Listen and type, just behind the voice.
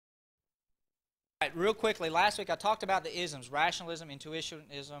Right, real quickly, last week I talked about the isms: rationalism,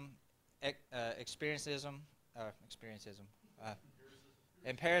 intuitionism, experiencism,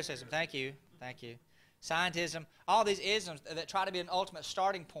 empiricism. Thank you, scientism. All these isms that try to be an ultimate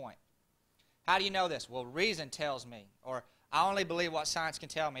starting point. How do you know this? Well, reason tells me, or I only believe what science can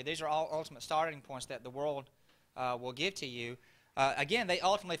tell me. These are all ultimate starting points that the world will give to you. Again, they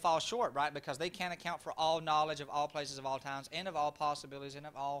ultimately fall short, right? Because they can't account for all knowledge of all places of all times and of all possibilities and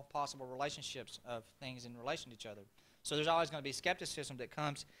of all possible relationships of things in relation to each other. So there's always going to be skepticism that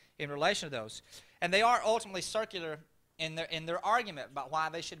comes in relation to those. And they are ultimately circular in their argument about why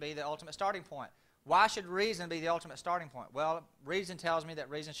they should be the ultimate starting point. Why should reason be the ultimate starting point? Well, reason tells me that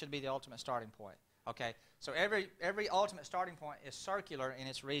reason should be the ultimate starting point. Okay? So every ultimate starting point is circular in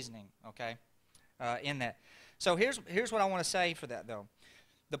its reasoning, okay, in that. So here's what I want to say for that, though.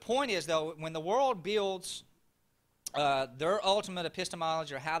 The point is, though, when the world builds their ultimate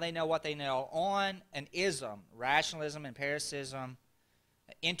epistemology, or how they know what they know, on an ism, rationalism, empiricism,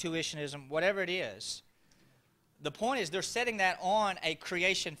 intuitionism, whatever it is, the point is they're setting that on a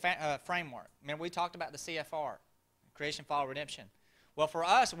creation framework. Remember, we talked about the CFR, creation, fall, redemption. Well, for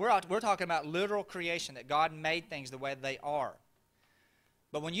us, we're talking about literal creation, that God made things the way they are.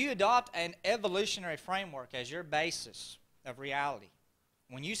 But when you adopt an evolutionary framework as your basis of reality,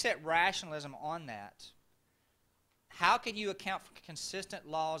 when you set rationalism on that, how can you account for consistent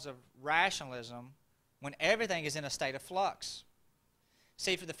laws of rationalism when everything is in a state of flux?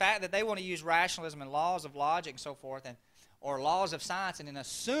 See, for the fact that they want to use rationalism and laws of logic and so forth, or laws of science, and then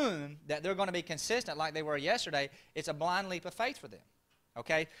assume that they're going to be consistent like they were yesterday, it's a blind leap of faith for them.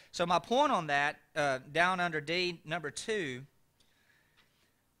 Okay? So my point on that, down under D, number 2,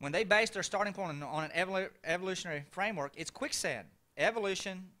 when they base their starting point on an evolutionary framework, it's quicksand.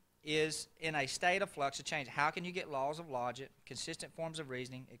 Evolution is in a state of flux of change. How can you get laws of logic, consistent forms of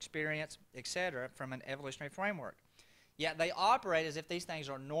reasoning, experience, etc., from an evolutionary framework? Yet they operate as if these things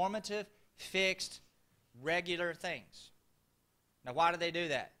are normative, fixed, regular things. Now, why do they do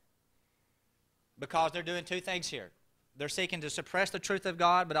that? Because they're doing two things here. They're seeking to suppress the truth of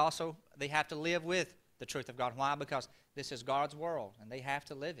God, but also they have to live with the truth of God. Why? Because this is God's world, and they have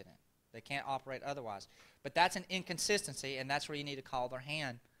to live in it. They can't operate otherwise. But that's an inconsistency, and that's where you need to call their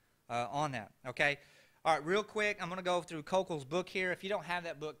hand on that. Okay? All right, real quick, I'm going to go through Kokel's book here. If you don't have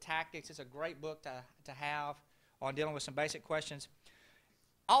that book, Tactics, it's a great book to have on dealing with some basic questions.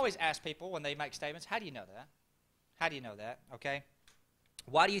 I always ask people when they make statements, how do you know that? How do you know that? Okay?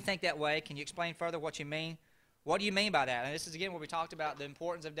 Why do you think that way? Can you explain further what you mean? What do you mean by that? And this is, again, where we talked about the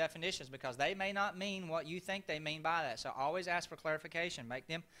importance of definitions, because they may not mean what you think they mean by that. So always ask for clarification. Make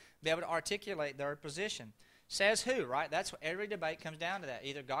them be able to articulate their position. Says who, right? That's what every debate comes down to that.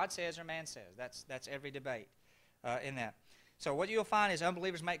 Either God says or man says. That's every debate in that. So what you'll find is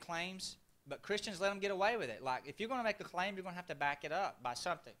unbelievers make claims, but Christians let them get away with it. Like, if you're going to make a claim, you're going to have to back it up by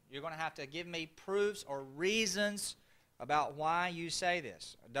something. You're going to have to give me proofs or reasons about why you say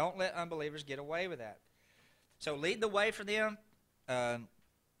this. Don't let unbelievers get away with that. So lead the way for them.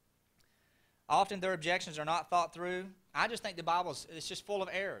 Often their objections are not thought through. I just think the Bible is just full of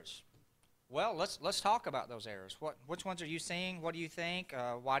errors. Well, let's talk about those errors. Which ones are you seeing? What do you think?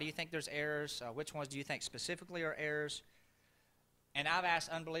 Why do you think there's errors? Which ones do you think specifically are errors? And I've asked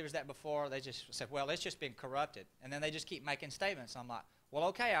unbelievers that before. They just said, well, it's just been corrupted. And then they just keep making statements. I'm like, well,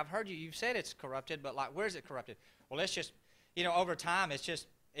 okay, I've heard you. You've said it's corrupted, but, like, where's it corrupted? Well, it's just, over time, it's just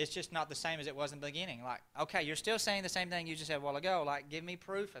not the same as it was in the beginning. Like, okay, you're still saying the same thing you just said a while ago. Like, give me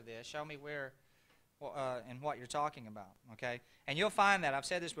proof of this. Show me where and what you're talking about, okay? And you'll find that, I've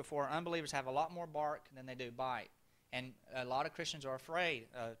said this before, unbelievers have a lot more bark than they do bite. And a lot of Christians are afraid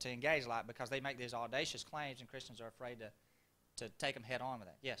to engage, like, because they make these audacious claims, and Christians are afraid to take them head on with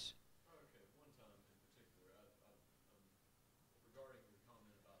that. Yes? Okay, one time in particular, regarding your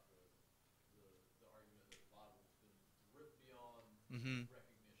comment about the argument that the Bible has been ripped beyond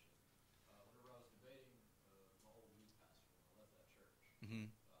recognition. Whenever I was debating my old youth pastor when I left that church,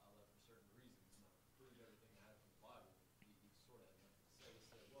 I left for certain reasons, and I proved everything I had from the Bible. He sort of had nothing to say. He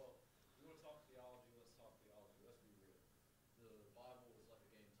said, well, you want to talk theology, let's talk theology. Let's be real. The Bible is like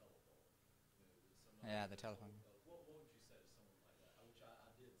a game telephone. Yeah, the telephone. What would you say to someone like that? Which I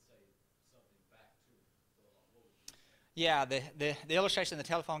did say something back to him. So what would you say? Yeah, the illustration of the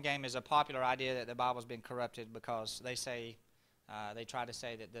telephone game is a popular idea that the Bible's been corrupted, because they say, they try to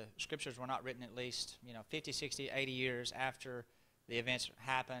say that the Scriptures were not written at least 50, 60, 80 years after the events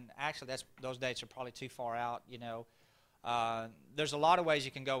happened. Actually, those dates are probably too far out. There's a lot of ways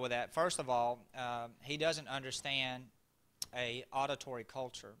you can go with that. First of all, he doesn't understand a auditory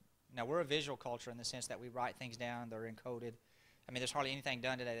culture. Now, we're a visual culture in the sense that we write things down, they're encoded. I mean, there's hardly anything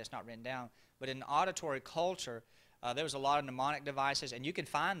done today that's not written down. But in auditory culture, there was a lot of mnemonic devices, and you can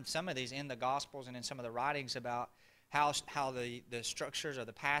find some of these in the Gospels and in some of the writings about how the structures of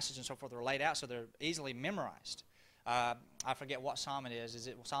the passage and so forth are laid out so they're easily memorized. I forget what psalm it is. Is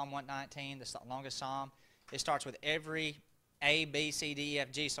it Psalm 119, the longest psalm? It starts with every A, B, C, D, E,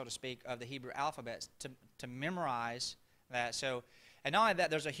 F, G, so to speak, of the Hebrew alphabet to memorize that. So, and not only that,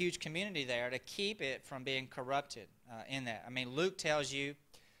 there's a huge community there to keep it from being corrupted in that. I mean, Luke tells you,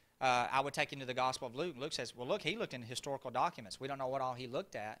 I would take you to the Gospel of Luke. Luke says, well, look, he looked in historical documents. We don't know what all he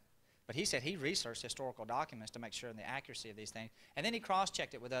looked at, but he said he researched historical documents to make sure in the accuracy of these things. And then he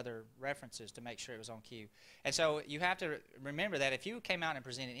cross-checked it with other references to make sure it was on cue. And so you have to remember that if you came out and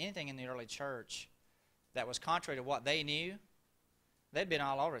presented anything in the early church that was contrary to what they knew, they'd been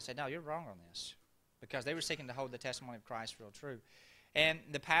all over it and said, no, you're wrong on this, because they were seeking to hold the testimony of Christ real true. And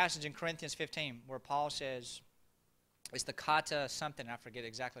the passage in Corinthians 15 where Paul says, it's the kata something, I forget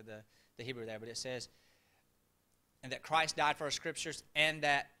exactly the Hebrew there, but it says, and that Christ died for our scriptures, and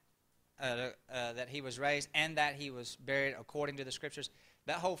that he was raised, and that he was buried according to the scriptures.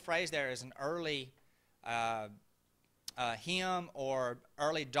 That whole phrase there is an early hymn or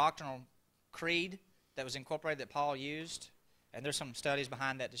early doctrinal creed that was incorporated that Paul used. And there's some studies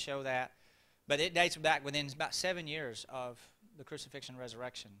behind that to show that. But it dates back within about 7 years of the crucifixion and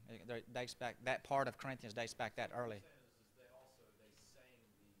resurrection. It dates back, that part of Corinthians dates back that early. They sang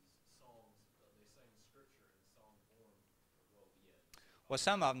these songs, they sang scripture in song form. Well,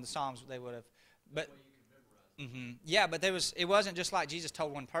 some of them, the Psalms, they would have. But you could memorize it. Yeah, but it wasn't just like Jesus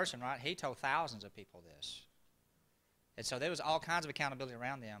told one person, right? He told thousands of people this. And so there was all kinds of accountability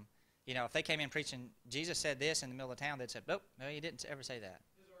around them. You know, if they came in preaching, Jesus said this in the middle of town, they'd say, nope, no, he didn't ever say that.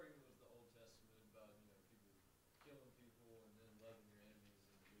 His argument was the Old Testament about, people killing people and then loving your enemies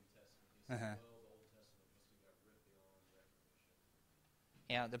in the New Testament. He said, well, the Old Testament must have got ripped beyond recognition.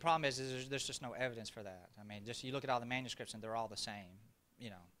 Yeah, the problem is there's just no evidence for that. I mean, just you look at all the manuscripts and they're all the same.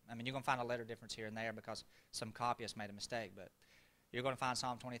 I mean, you're going to find a letter difference here and there because some copyist made a mistake, but you're going to find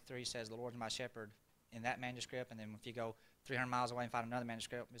Psalm 23 says, the Lord is my shepherd in that manuscript, and then if you go 300 miles away and find another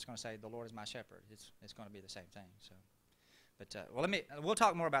manuscript, it's going to say, the Lord is my shepherd. It's going to be the same thing. So, but we'll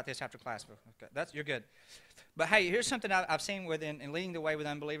talk more about this after class. Okay, you're good. But hey, here's something I've seen in leading the way with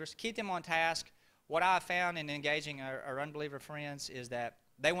unbelievers. Keep them on task. What I've found in engaging our unbeliever friends is that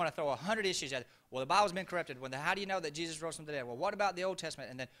they want to throw 100 issues at it. Well, the Bible's been corrupted. How do you know that Jesus rose from the dead? Well, what about the Old Testament?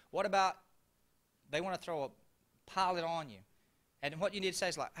 And then what about, they want to pile it on you. And what you need to say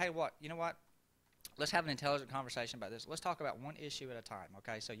is like, hey, you know what? Let's have an intelligent conversation about this. Let's talk about one issue at a time,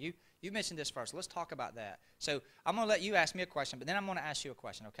 okay? So you mentioned this first. Let's talk about that. So I'm going to let you ask me a question, but then I'm going to ask you a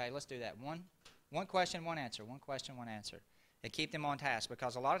question, okay? Let's do that. One question, one answer. One question, one answer. And keep them on task,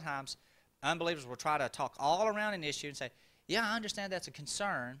 because a lot of times unbelievers will try to talk all around an issue and say, yeah, I understand that's a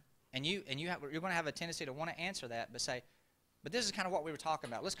concern, and you're going to have a tendency to want to answer that, but say, but this is kind of what we were talking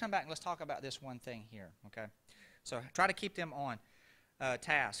about. Let's come back and let's talk about this one thing here, okay? So try to keep them on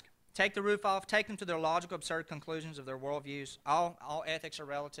task. Take the roof off. Take them to their logical, absurd conclusions of their worldviews. All ethics are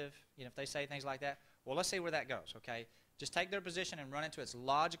relative. If they say things like that, well, let's see where that goes, okay? Just take their position and run into its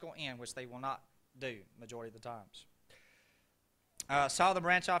logical end, which they will not do majority of the times. Saw the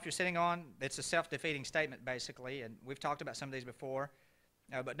branch off you're sitting on. It's a self-defeating statement, basically, and we've talked about some of these before.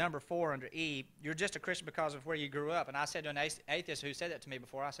 But number 4 under E, you're just a Christian because of where you grew up. And I said to an atheist who said that to me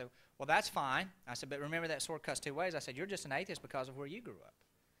before, I said, well, that's fine. I said, but remember that sword cuts two ways. I said, you're just an atheist because of where you grew up.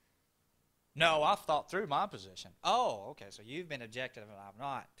 No, I've thought through my position. Oh, okay, so you've been objective and I'm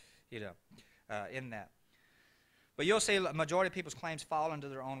not, in that. But you'll see a majority of people's claims fall under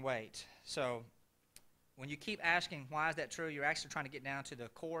their own weight. So when you keep asking why is that true, you're actually trying to get down to the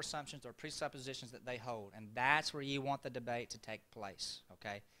core assumptions or presuppositions that they hold. And that's where you want the debate to take place,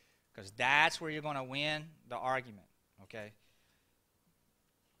 okay? Because that's where you're going to win the argument, okay?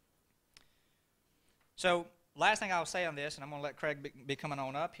 So last thing I'll say on this, and I'm going to let Craig be coming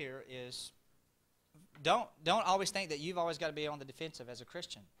on up here, is don't always think that you've always got to be on the defensive as a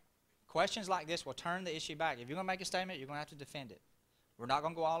Christian. Questions like this will turn the issue back. If you're going to make a statement, you're going to have to defend it. We're not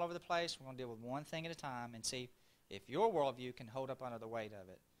going to go all over the place. We're going to deal with one thing at a time and see if your worldview can hold up under the weight of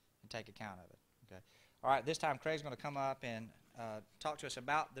it and take account of it. Okay. All right, this time Craig's going to come up and talk to us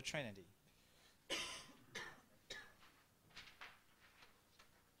about the Trinity.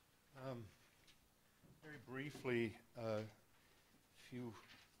 Very briefly, if you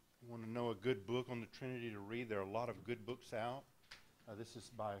want to know a good book on the Trinity to read, there are a lot of good books out. This is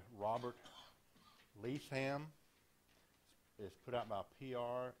by Robert Leatham. It's put out by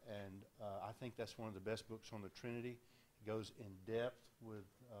PR, and I think that's one of the best books on the Trinity. It goes in depth with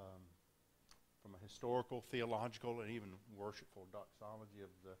from a historical, theological, and even worshipful doxology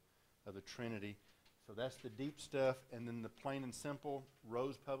of the Trinity. So that's the deep stuff. And then the plain and simple,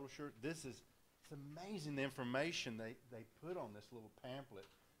 Rose Publisher. It's amazing the information they put on this little pamphlet.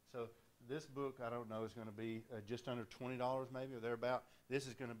 So this book, I don't know, is going to be just under $20 maybe, or thereabout. This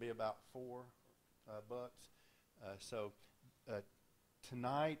is going to be about $4 bucks. So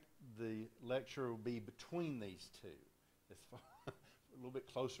tonight the lecture will be between these two. It's a little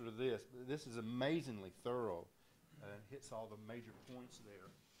bit closer to this. But this is amazingly thorough. Hits all the major points there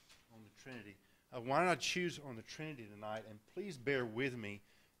on the Trinity. Why not choose on the Trinity tonight? And please bear with me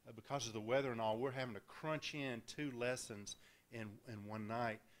because of the weather and all. We're having to crunch in 2 lessons in one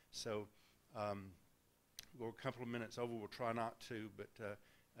night. So we're a couple of minutes over. We'll try not to, but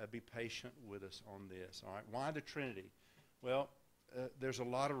be patient with us on this. All right. Why the Trinity? Well, there's a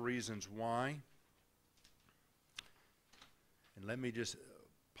lot of reasons why. And let me just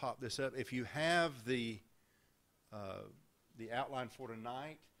pop this up. If you have the outline for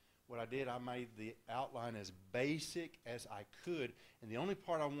tonight, what I did, I made the outline as basic as I could. And the only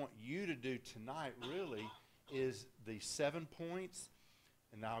part I want you to do tonight really is the 7 points.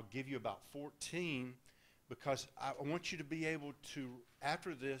 And I'll give you about 14 because I want you to be able to,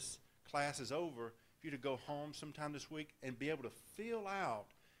 after this class is over, for you to go home sometime this week and be able to fill out,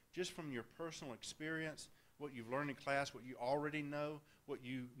 just from your personal experience, what you've learned in class, what you already know, what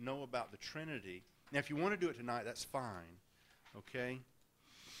you know about the Trinity. Now, if you want to do it tonight, that's fine. Okay?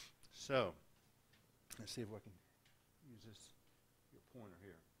 So, let's see if I can use your pointer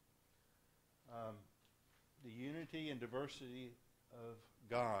here. The unity and diversity of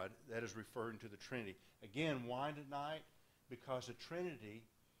God, that is referring to the Trinity. Again, why tonight? Because the Trinity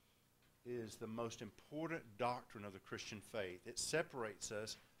is the most important doctrine of the Christian faith. It separates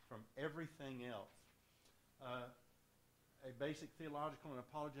us from everything else. A basic theological and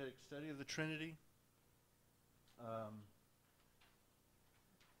apologetic study of the Trinity. Is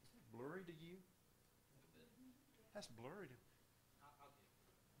it blurry to you? That's blurry to me. I'm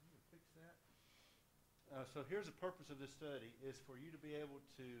going to fix that. So here's the purpose of this study, is for you to be able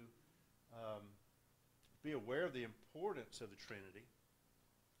to be aware of the importance of the Trinity.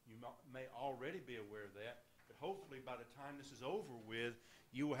 You may already be aware of that, but hopefully by the time this is over with,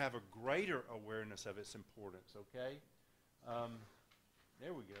 you will have a greater awareness of its importance, okay?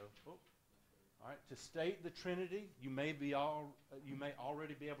 There we go. Oh. All right, to state the Trinity, you may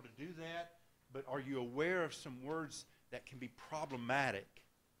already be able to do that, but are you aware of some words that can be problematic?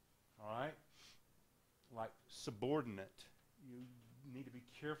 All right? Like subordinate. You need to be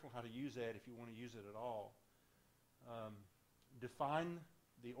careful how to use that if you want to use it at all. Define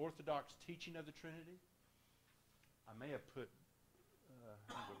the orthodox teaching of the Trinity. I may have put,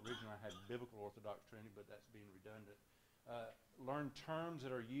 originally I had biblical orthodox Trinity, but that's being redundant. Learn terms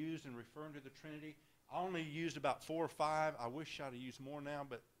that are used in referring to the Trinity. I only used about 4 or 5. I wish I'd have used more now,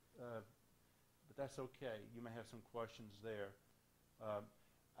 but that's okay. You may have some questions there.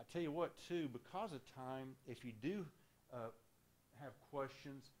 I tell you what, too, because of time, if you do have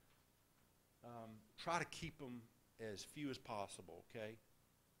questions, try to keep them as few as possible, okay?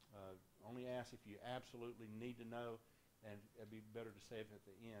 Only ask if you absolutely need to know, and it'd be better to save it at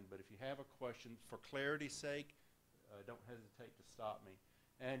the end. But if you have a question, for clarity's sake, don't hesitate to stop me.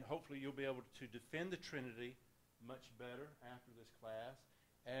 And hopefully you'll be able to defend the Trinity much better after this class.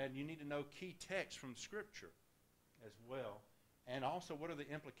 And you need to know key texts from Scripture as well. And also, what are the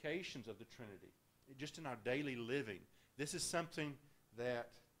implications of the Trinity? Just in our daily living. This is something that,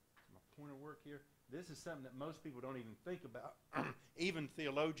 my pointer work here, this is something that most people don't even think about. Even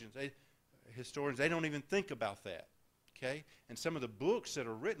theologians, historians, they don't even think about that. Okay? And some of the books that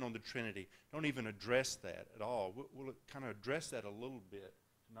are written on the Trinity don't even address that at all. We'll kind of address that a little bit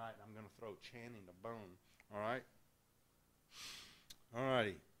tonight. I'm going to throw Channing a bone. All right? All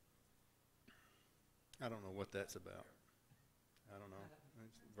righty. I don't know what that's about. I don't know.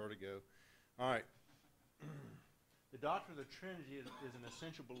 It's vertigo. All right. The doctrine of the Trinity is an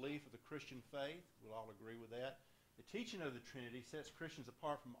essential belief of the Christian faith. We'll all agree with that. The teaching of the Trinity sets Christians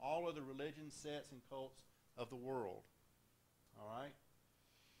apart from all other religions, sects, and cults of the world. All right?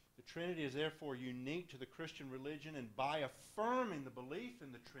 The Trinity is therefore unique to the Christian religion, and by affirming the belief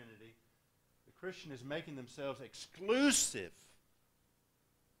in the Trinity, the Christian is making themselves exclusive.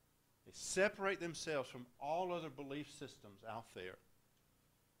 They separate themselves from all other belief systems out there.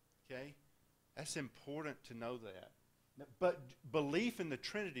 Okay? That's important to know that. But belief in the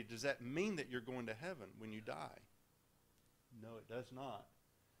Trinity, does that mean that you're going to heaven when you die? No, it does not.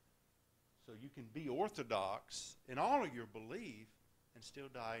 So you can be orthodox in all of your belief and still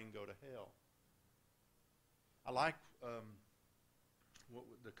die and go to hell. I like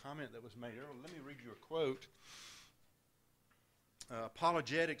the comment that was made earlier. Let me read you a quote.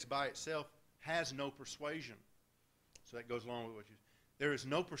 Apologetics by itself has no persuasion. So that goes along with what you said. There is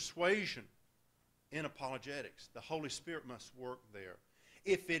no persuasion in apologetics. The Holy Spirit must work there.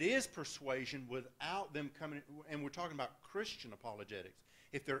 If it is persuasion without them coming, and we're talking about Christian apologetics,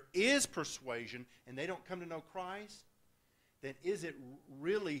 if there is persuasion and they don't come to know Christ, then is it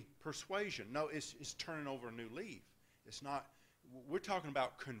really persuasion? No, it's turning over a new leaf. It's not. We're talking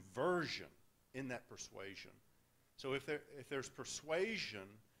about conversion in that persuasion. So if there's persuasion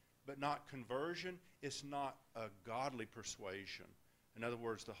but not conversion, it's not a godly persuasion. In other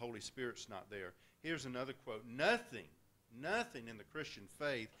words, the Holy Spirit's not there. Here's another quote. Nothing in the Christian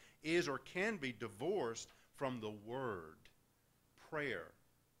faith is or can be divorced from the Word, prayer,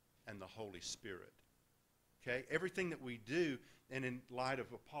 and the Holy Spirit. Okay? Everything that we do, and in light of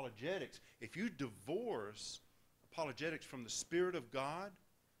apologetics, if you divorce apologetics from the Spirit of God,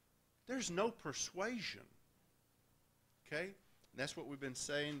 there's no persuasion. Okay? And that's what we've been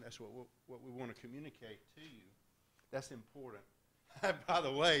saying. That's what we want to communicate to you. That's important. By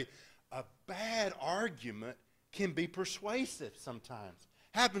the way, a bad argument can be persuasive sometimes.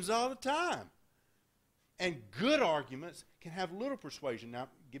 Happens all the time. And good arguments can have little persuasion. Now,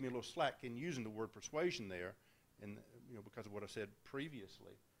 give me a little slack in using the word persuasion there, and because of what I said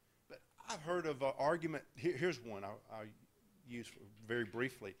previously. But I've heard of an argument. Here's one I'll use very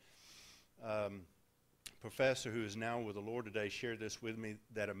briefly. Professor who is now with the Lord today shared this with me,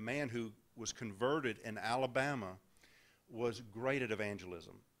 that a man who was converted in Alabama was great at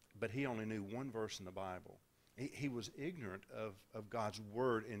evangelism, but he only knew one verse in the Bible. He was ignorant of God's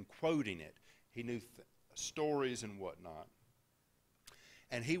Word in quoting it. He knew stories and whatnot.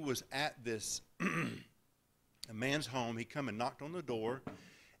 And he was at this a man's home. He come and knocked on the door,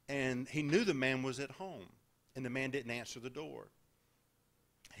 and he knew the man was at home, and the man didn't answer the door.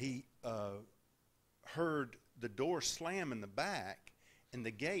 He heard the door slam in the back and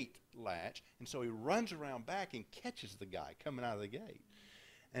the gate latch, and so he runs around back and catches the guy coming out of the gate.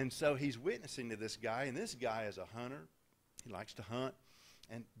 And so he's witnessing to this guy, and this guy is a hunter. He likes to hunt,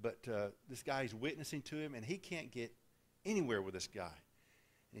 but this guy is witnessing to him, and he can't get anywhere with this guy.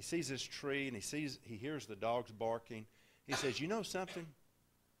 And he sees this tree, and he hears the dogs barking. He says, "You know something?"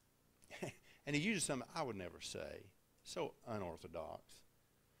 And he uses something I would never say, so unorthodox.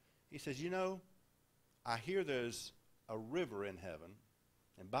 He says, I hear there's a river in heaven,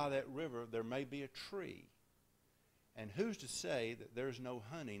 and by that river there may be a tree. And who's to say that there's no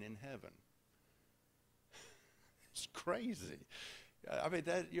hunting in heaven? It's crazy. I mean,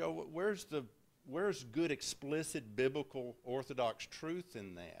 where's good, explicit, biblical, orthodox truth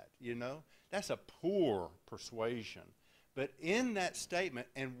in that? That's a poor persuasion. But in that statement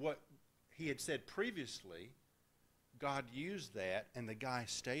and what he had said previously, God used that, and the guy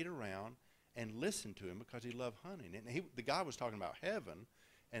stayed around and listened to him because he loved hunting. And the guy was talking about heaven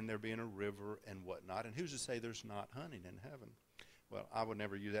and there being a river and whatnot. And who's to say there's not hunting in heaven? Well, I would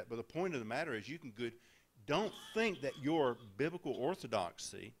never use that. But the point of the matter is don't think that your biblical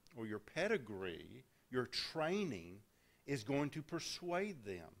orthodoxy or your pedigree, your training, is going to persuade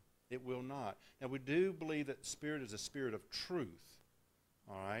them. It will not. Now, we do believe that the Spirit is a spirit of truth.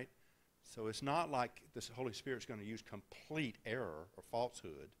 All right? So it's not like the Holy Spirit's going to use complete error or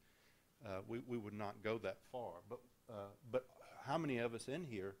falsehood. We would not go that far. But how many of us in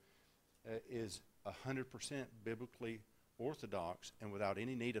here is 100% biblically orthodox and without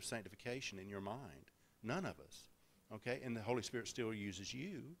any need of sanctification in your mind? None of us. Okay? And the Holy Spirit still uses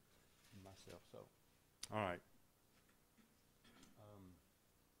you and myself. So, all right.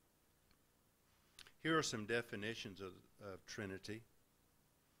 Here are some definitions of Trinity.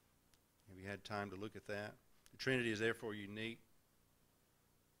 Have you had time to look at that? The Trinity is therefore unique.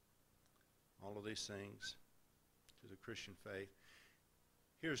 All of these things to the Christian faith.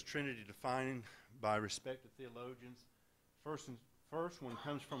 Here's Trinity defined by respected theologians. First one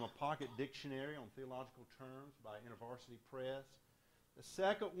comes from a pocket dictionary on theological terms by InterVarsity Press. The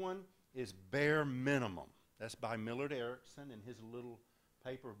second one is bare minimum. That's by Millard Erickson in his little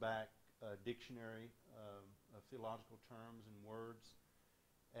paperback dictionary of theological terms and words.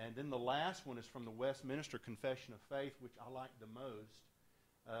 And then the last one is from the Westminster Confession of Faith, which I like the most.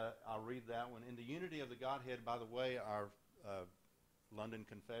 I'll read that one. In the unity of the Godhead, by the way, our London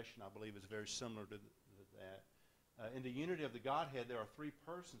Confession, I believe, is very similar to that. In the unity of the Godhead, there are three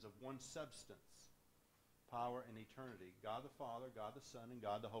persons of one substance, power, and eternity. God the Father, God the Son, and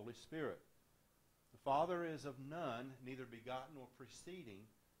God the Holy Spirit. The Father is of none, neither begotten nor preceding.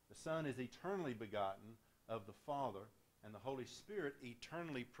 The Son is eternally begotten of the Father, and the Holy Spirit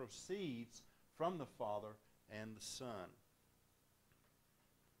eternally proceeds from the Father and the Son.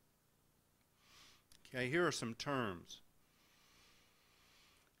 Okay, here are some terms.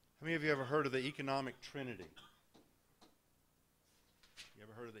 How many of you ever heard of the economic trinity? You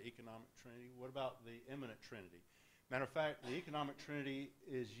ever heard of the economic trinity? What about the immanent trinity? Matter of fact, the economic trinity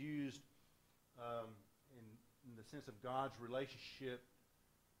is used in the sense of God's relationship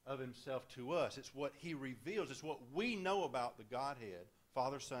of himself to us. It's what he reveals. It's what we know about the Godhead,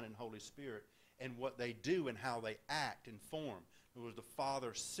 Father, Son, and Holy Spirit, and what they do and how they act and form. In other words, the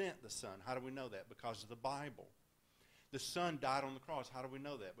Father sent the Son. How do we know that? Because of the Bible. The Son died on the cross. How do we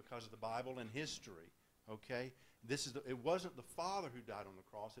know that? Because of the Bible and history. Okay? It wasn't the Father who died on the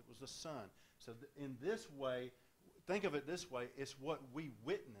cross. It was the Son. So in this way, think of it this way. It's what we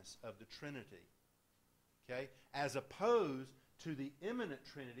witness of the Trinity. Okay? As opposed to the immanent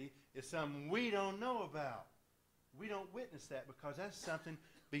Trinity, it's something we don't know about. We don't witness that because that's something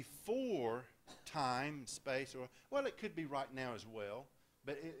before time and space. Well, it could be right now as well.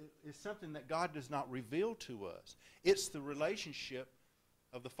 But it's something that God does not reveal to us. It's the relationship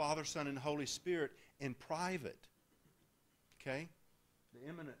of the Father, Son, and Holy Spirit in private. Okay? The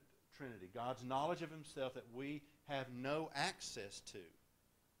immanent Trinity. God's knowledge of himself that we have no access to.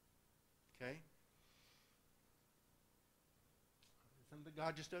 Okay? Something that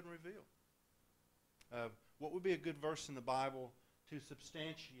God just doesn't reveal. What would be a good verse in the Bible to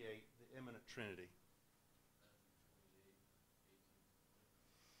substantiate the immanent Trinity?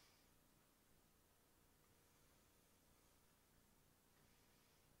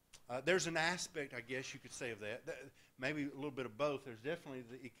 There's an aspect, I guess you could say, of that. Maybe a little bit of both. There's definitely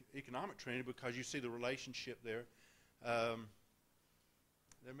the economic Trinity because you see the relationship there.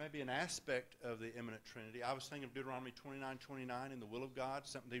 There may be an aspect of the immanent Trinity. I was thinking of Deuteronomy 29:29 in the will of God,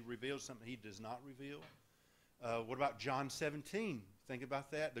 something he reveals, something he does not reveal. What about John 17? Think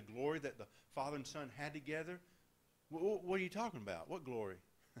about that, the glory that the Father and Son had together. What are you talking about? What glory?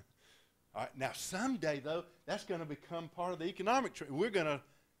 All right, now someday, though, that's going to become part of the economic Trinity. We're going to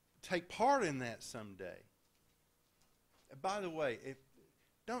take part in that someday. By the way,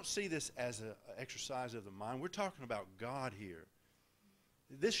 don't see this as an exercise of the mind. We're talking about God here.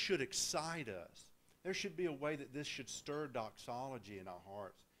 This should excite us. There should be a way that this should stir doxology in our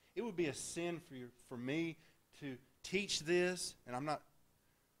hearts. It would be a sin for me to teach this, and I'm not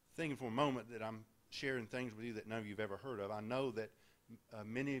thinking for a moment that I'm sharing things with you that none of you have ever heard of. I know that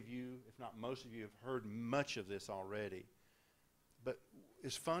many of you, if not most of you, have heard much of this already. But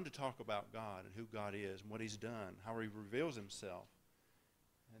it's fun to talk about God and who God is and what he's done, how he reveals himself.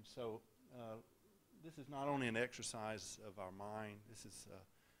 And so this is not only an exercise of our mind, this is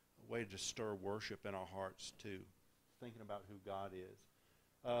a way to stir worship in our hearts too, thinking about who God is.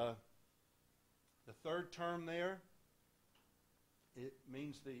 The third term there, it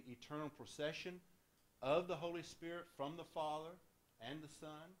means the eternal procession of the Holy Spirit from the Father and the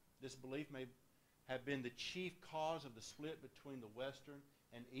Son. This belief may have been the chief cause of the split between the Western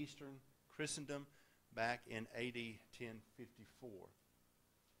and Eastern Christendom back in AD 1054.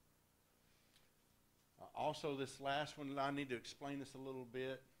 Also, this last one, I need to explain this a little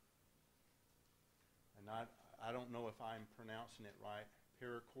bit. And I don't know if I'm pronouncing it right.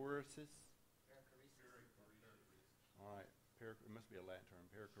 Perichoresis? All right. It must be a Latin term.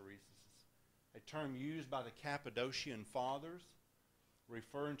 Perichoresis. A term used by the Cappadocian Fathers,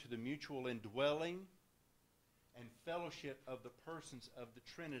 referring to the mutual indwelling and fellowship of the persons of the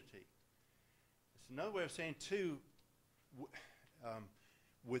Trinity. It's another way of saying, too,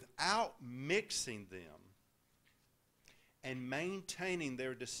 without mixing them and maintaining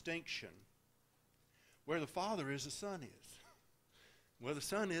their distinction. Where the Father is, the Son is. Where the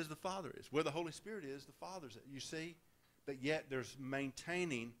Son is, the Father is. Where the Holy Spirit is, the Father is. You see? But yet there's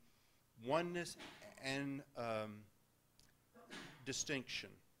maintaining oneness and distinction.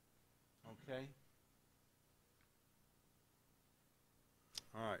 Okay?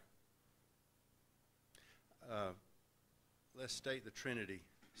 All right. Let's state the Trinity.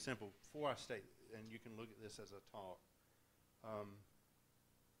 Simple. Before I state, and you can look at this as a talk. Well,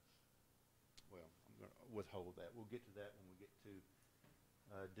 I'm going to withhold that. We'll get to that when we get to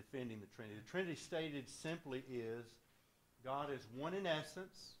defending the Trinity. The Trinity stated simply is God is one in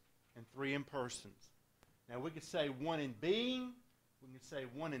essence and three in persons. Now we could say one in being, we can say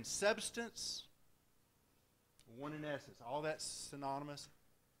one in substance, one in essence. All that's synonymous.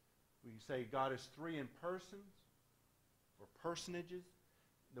 We can say God is three in persons or personages.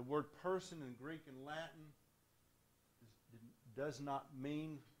 The word person in Greek and Latin does not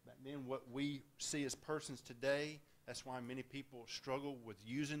mean back then what we see as persons today. That's why many people struggle with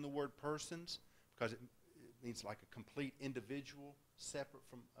using the word persons, because it means like a complete individual separate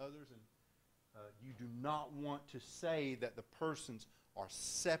from others. And you do not want to say that the persons are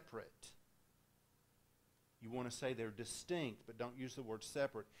separate. You want to say they're distinct, but don't use the word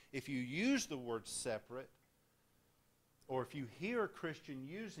separate. If you use the word separate, or if you hear a Christian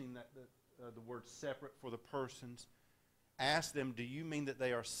using the word separate for the persons, ask them, do you mean that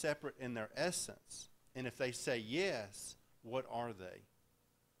they are separate in their essence? And if they say yes, what are they?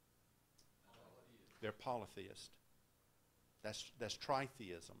 They're polytheist. That's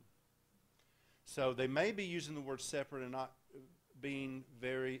tritheism. So they may be using the word separate and not being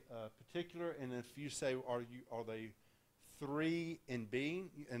very particular. And if you say, are they three in being?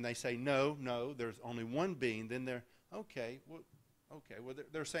 And they say, no, there's only one being. Then they're, okay, well,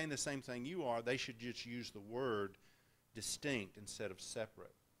 they're saying the same thing you are. They should just use the word distinct instead of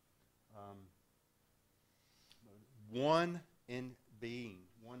separate. One in being,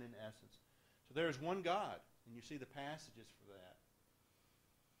 one in essence. So there is one God, and you see the passages for that.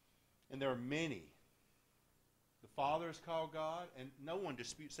 And there are many. The Father is called God, and no one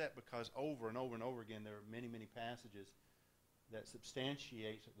disputes that because over and over and over again there are many, many passages that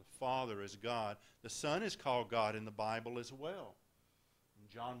substantiates that the Father is God. The Son is called God in the Bible as well. In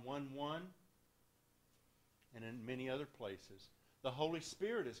John 1:1 and in many other places. The Holy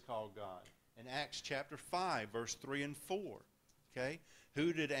Spirit is called God. In Acts chapter 5, verse 3 and 4. Okay?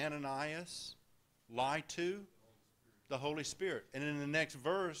 Who did Ananias lie to? The Holy Spirit. And in the next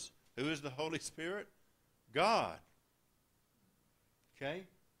verse, who is the Holy Spirit? God. Okay?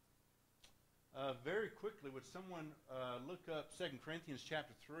 Very quickly, would someone look up 2 Corinthians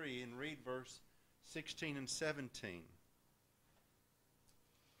chapter 3 and read verse 16 and 17?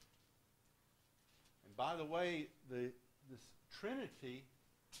 And by the way, this Trinity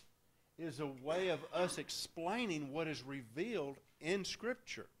is a way of us explaining what is revealed in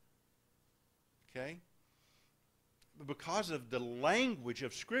Scripture. Okay? Because of the language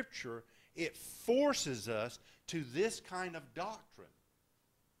of Scripture, it forces us to this kind of doctrine.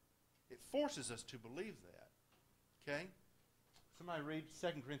 It forces us to believe that. Okay? Somebody read 2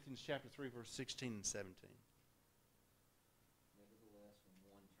 Corinthians chapter 3, verse 16 and 17. Nevertheless, when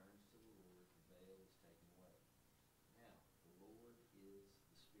one turns to the Lord, the veil is taken away. Now, the Lord is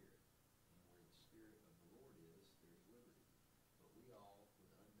the Spirit, and where the Spirit of the Lord is, there is liberty. But we all,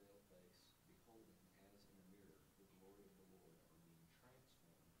 with unveiled face, beholding as in a mirror the glory of the Lord, are being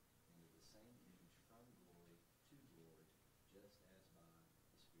transformed into the same image from glory to glory, just as by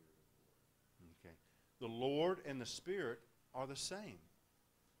the Spirit of the Lord. Okay. The Lord and the Spirit are the same.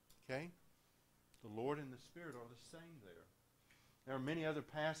 Okay? The Lord and the Spirit are the same there. There are many other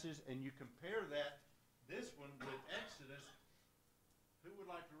passages, and you compare this one with Exodus. Who would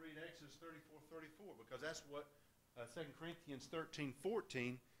like to read Exodus 34:34? Because that's what 2 Corinthians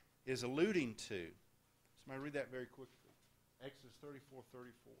 13:14 is alluding to. Somebody read that very quickly. Exodus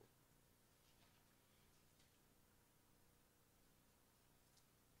 34:34.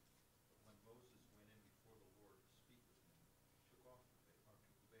 When Moses went in before the Lord to speak with him, he took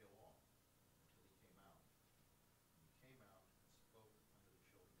the veil off until he came out. And he came out and spoke unto the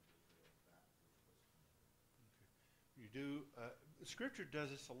children of Israel that which was commanded. You do. Scripture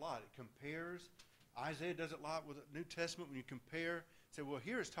does this a lot. It compares. Isaiah does it a lot with the New Testament. When you compare, say, well,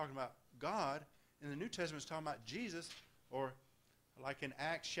 here it's talking about God, and the New Testament is talking about Jesus, or like in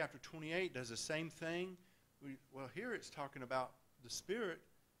Acts chapter 28 does the same thing. Well, here it's talking about the Spirit,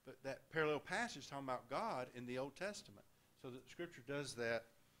 but that parallel passage is talking about God in the Old Testament. So the Scripture does that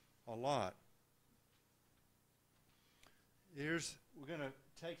a lot. We're going to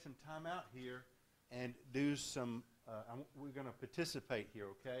take some time out here and do some, we're going to participate here,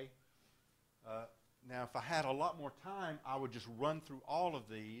 okay? Now, if I had a lot more time, I would just run through all of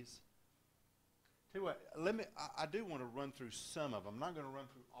these. Tell you what, I do want to run through some of them. I'm not going to run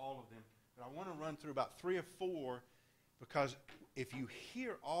through all of them, but I want to run through about 3 or 4, because if you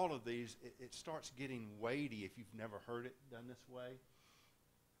hear all of these, it starts getting weighty if you've never heard it done this way.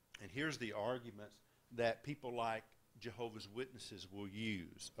 And here's the arguments that people like Jehovah's Witnesses will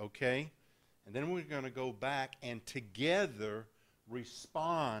use, okay? And then we're going to go back and together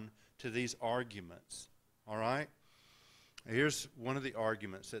respond to these arguments, all right? Here's one of the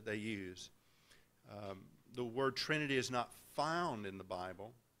arguments that they use. The word Trinity is not found in the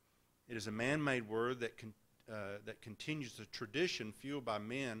Bible. It is a man-made word that continues the tradition fueled by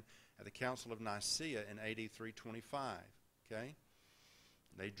men at the Council of Nicaea in AD 325, okay?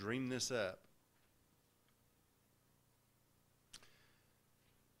 They dreamed this up.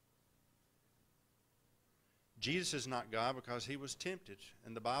 Jesus is not God because he was tempted.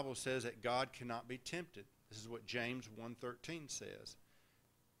 And the Bible says that God cannot be tempted. This is what James 1:13 says.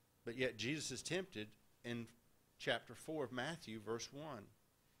 But yet Jesus is tempted in chapter 4 of Matthew, verse 1.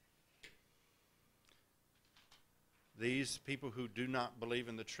 These people who do not believe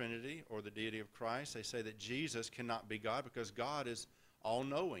in the Trinity or the deity of Christ, they say that Jesus cannot be God because God is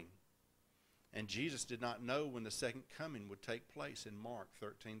all-knowing. And Jesus did not know when the second coming would take place in Mark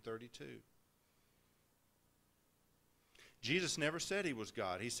 13:32. Jesus never said he was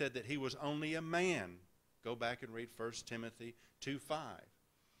God. He said that he was only a man. Go back and read 1 Timothy 2:5.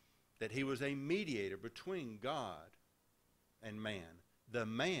 That he was a mediator between God and man. The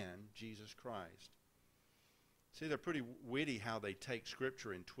man, Jesus Christ. See, they're pretty witty how they take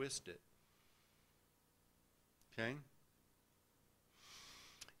Scripture and twist it. Okay?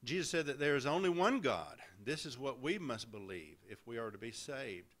 Jesus said that there is only one God. This is what we must believe if we are to be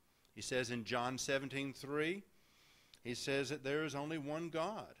saved. He says in John 17:3, he says that there is only one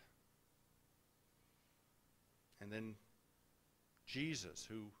God. And then Jesus,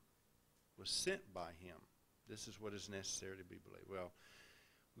 who was sent by him. This is what is necessary to be believed. Well,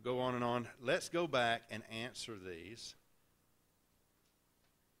 we'll go on and on. Let's go back and answer these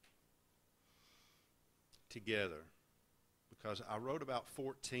together, because I wrote about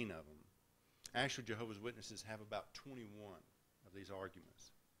 14 of them. Actually, Jehovah's Witnesses have about 21 of these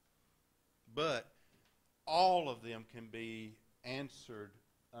arguments. But all of them can be answered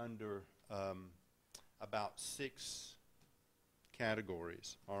under about 6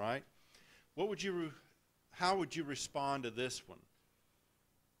 categories. All right? How would you respond to this one?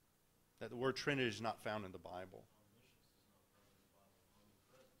 That the word Trinity is not found in the Bible.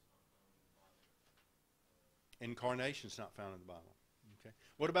 Incarnation is not found in the Bible. Okay.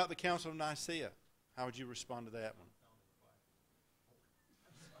 What about the Council of Nicaea? How would you respond to that one?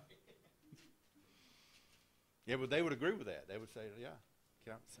 Yeah, but they would agree with that. They would say, yeah.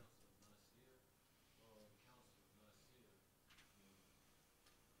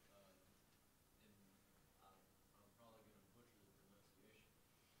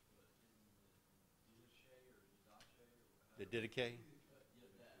 The Didache?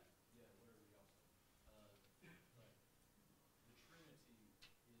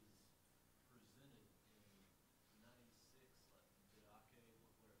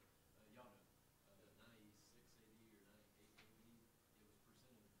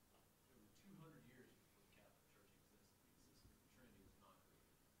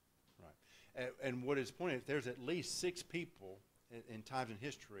 And what is pointed, there's at least 6 people in times in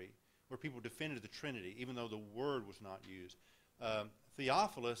history where people defended the Trinity, even though the word was not used.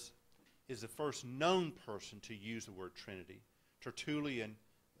 Theophilus is the first known person to use the word Trinity. Tertullian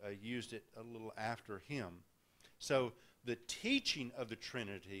used it a little after him. So the teaching of the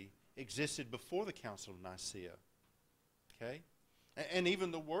Trinity existed before the Council of Nicaea. Okay? And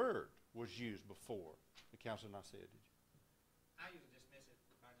even the word was used before the Council of Nicaea. Did you? I usually dismiss it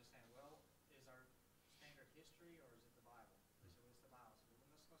by just saying, well, is our standard history or is it the Bible? They say, well, it's the Bible. So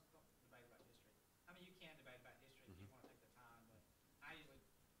let's don't debate about history. I mean, you can debate about history if you want to take the time, but I usually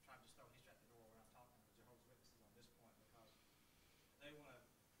try to just throw history out the door when I'm talking to Jehovah's Witnesses on this point, because they want to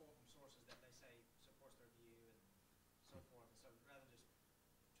pull from sources that they say supports their view and so forth. And so rather than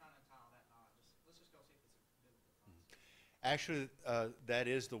just trying to entitle that knot, let's just go see if it's a biblical concept. Actually, that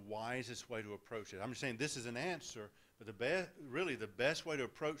is the wisest way to approach it. I'm just saying this is an answer, but really the best way to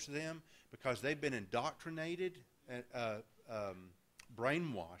approach them, because they've been indoctrinated and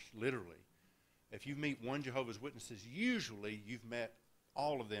brainwashed, literally. If you meet one Jehovah's Witnesses, usually you've met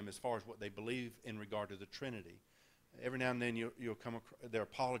all of them as far as what they believe in regard to the Trinity. Every now and then you'll come across, their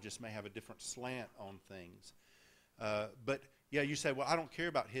apologists may have a different slant on things. But yeah, you say, well, I don't care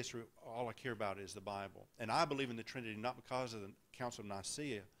about history. All I care about is the Bible. And I believe in the Trinity not because of the Council of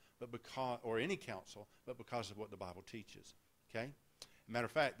Nicaea, or any council, but because of what the Bible teaches. Okay? Matter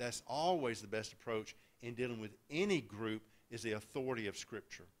of fact, that's always the best approach in dealing with any group, is the authority of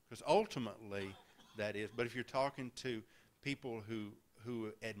Scripture. Because ultimately, that is. But if you're talking to people who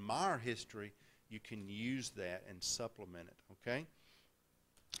admire history, you can use that and supplement it. Okay?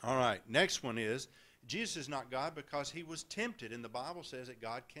 All right. Next one is, Jesus is not God because he was tempted. And the Bible says that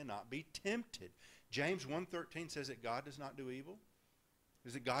God cannot be tempted. James 1:13 says that God does not do evil.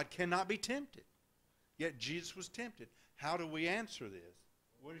 Is that God cannot be tempted. Yet Jesus was tempted. How do we answer this?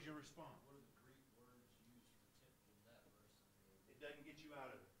 What is your response? What are the Greek words used for tempted in that verse? It doesn't get you out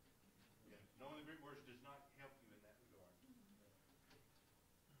of it. Yeah. Knowing the Greek words does not help you in that regard.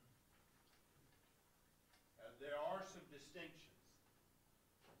 There are some distinctions,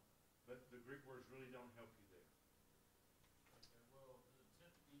 but the Greek words really don't help you there. Okay, well,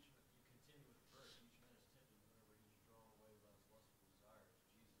 you continue with the verse. Each man is tempted whenever he is drawn away by his lustful desires.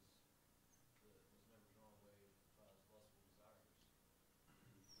 Jesus was never drawn away by his lustful desires. He had an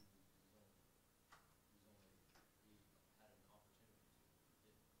opportunity to. He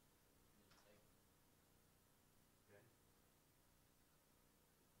didn't take it. Okay.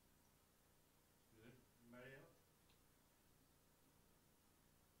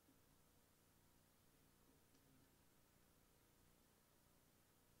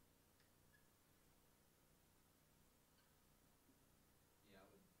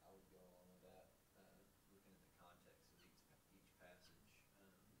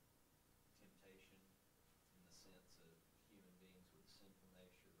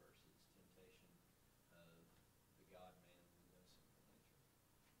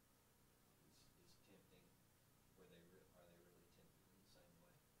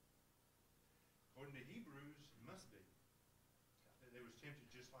 tempted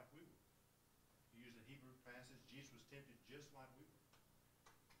just like we were. You use the Hebrew passage, Jesus was tempted just like we were,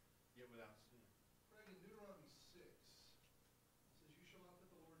 yet without sin. Craig, in Deuteronomy 6, it says, "You shall not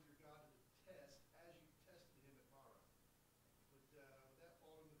put the Lord your God to the test as you tested him at Marah." Would that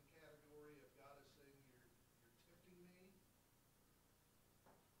fall into the category of God is saying, you're tempting me?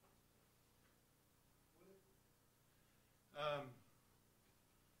 Would it?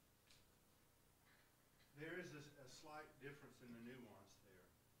 There is a slight difference in the nuance there.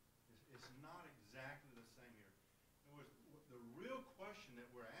 It's not exactly the same here. In other words, the real question that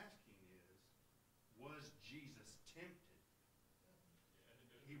we're asking is, was Jesus tempted?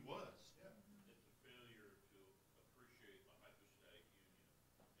 He was. Yeah. It's a failure to appreciate the hypostatic union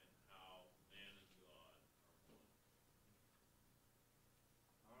and how man and God are one.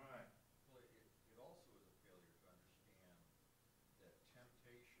 All right. Well, it also is a failure to understand that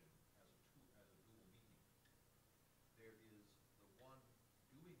temptation has a dual meaning. There is the one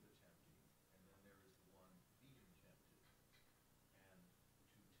doing the tempting, and then there is the one being tempted. And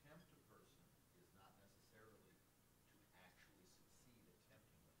to tempt a person is not necessarily to actually succeed at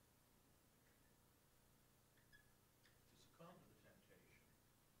tempting them. To succumb to the temptation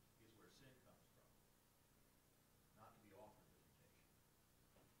is where sin comes from, not to be offered the temptation.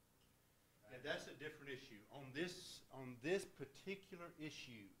 Yeah, that's a different issue. On this particular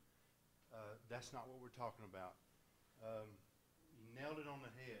issue, that's not what we're talking about. You nailed it on the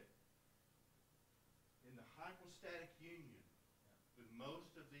head. In the hypostatic union, with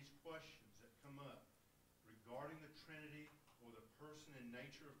most of these questions that come up regarding the Trinity or the person and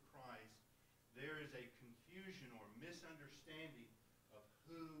nature of Christ, there is a confusion or misunderstanding of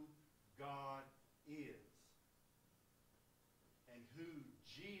who God is and who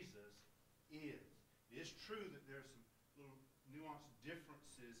Jesus is. It is true that there's some little nuanced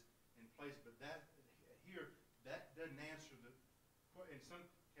differences in place, but that doesn't answer the. In some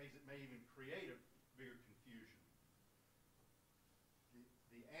cases, it may even create a bigger confusion.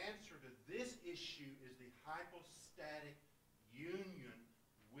 The answer to this issue is the hypostatic union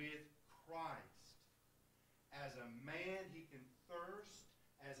with Christ. As a man, he can thirst.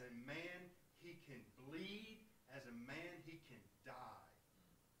 As a man, he can bleed. As a man, he can die.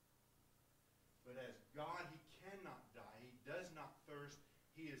 But as God, he cannot die. He does not thirst.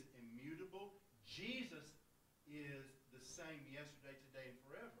 He is immutable. Jesus is the same yesterday, today, and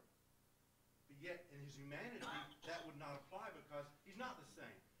forever. But yet, in his humanity, that would not apply because he's not the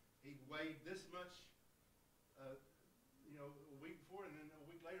same. He weighed this much, a week before, and then a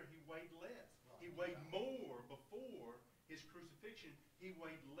week later he weighed less. He weighed more before his crucifixion. He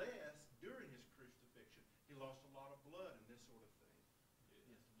weighed less during his crucifixion. He lost a lot of blood and this sort of thing.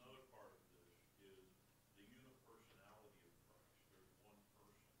 Another part of this is the unipersonality of Christ. There's one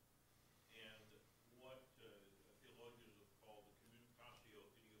person. And what theologians have called the communicatio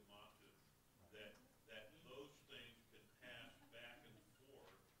idiomatum, that those things can pass back and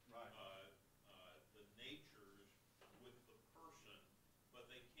forth, Right. the natures with the person, but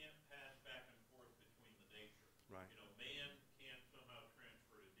they can't pass back and forth between the nature. Right. Man can't somehow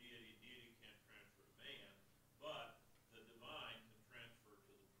transfer to deity, deity can't transfer to man, but the divine can transfer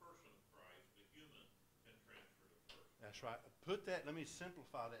to the person of Christ, the human can transfer to person. That's right. Let me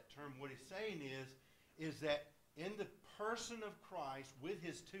simplify that term. What he's saying is that in the person of Christ with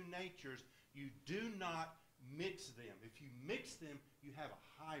his two natures, you do not mix them. If you mix them, you have a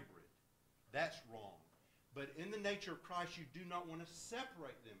hybrid. That's wrong. But in the nature of Christ, you do not want to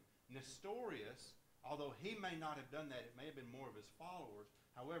separate them. Nestorius, although he may not have done that, it may have been more of his followers.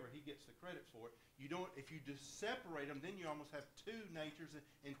 However, he gets the credit for it. If you just separate them, then you almost have two natures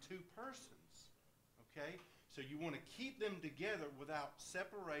and two persons. Okay? So you want to keep them together without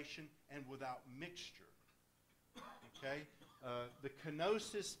separation and without mixture. Okay? The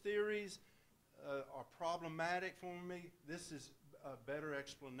kenosis theories are problematic for me. This is a better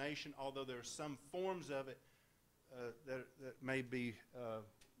explanation, although there are some forms of it that may be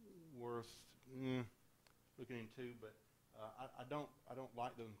worth looking into, but I don't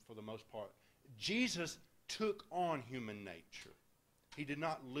like them for the most part. Jesus took on human nature. He did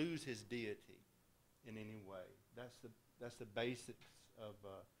not lose his deity in any way. That's the basics of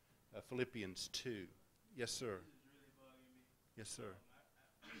Philippians 2. Yes, sir. This is really bugging me. Yes, sir.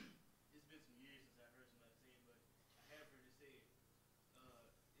 It's been some years since I heard somebody say it, but I have heard it said.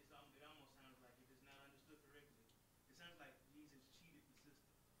 It almost sounds like, if it's not understood correctly, it sounds like Jesus cheated the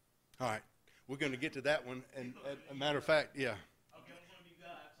system. All right. We're going to get to that one. And a matter of fact, yeah. Okay, I'm going to be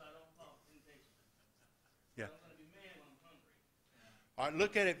God, so I don't fall for temptation. Yeah. I'm going to be man when I'm hungry. All right,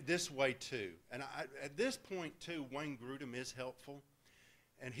 look at it this way, too. And at this point, too, Wayne Grudem is helpful.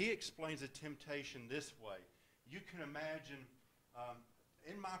 And he explains the temptation this way. You can imagine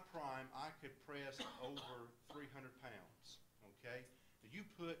in my prime, I could press over 300 pounds, okay? You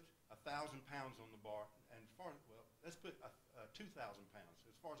put 1,000 pounds on the bar, and let's put 2,000 pounds.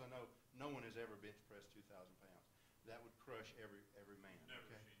 As far as I know, no one has ever bench pressed 2,000 pounds. That would crush every man. Never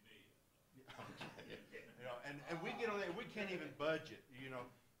okay? seen me. Okay. And we get on there, we can't even budget,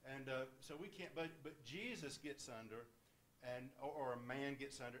 and so we can't budget. But Jesus gets under, or a man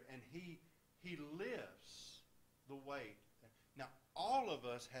gets under, and he lifts the weight. Now, all of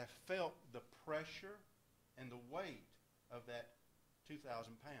us have felt the pressure and the weight of that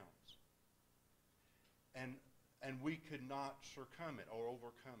 2,000 pounds. And we could not succumb it or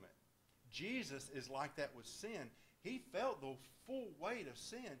overcome it. Jesus is like that with sin. He felt the full weight of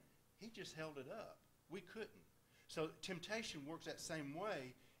sin. He just held it up. We couldn't. So temptation works that same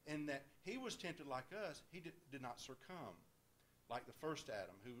way in that he was tempted like us. He did not succumb like the first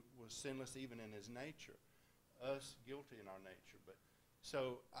Adam, who was sinless even in his nature. Us guilty in our nature. But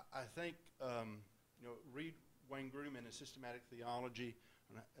so I think, read Wayne Grudem in his systematic theology,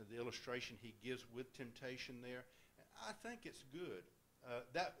 the illustration he gives with temptation there. I think it's good.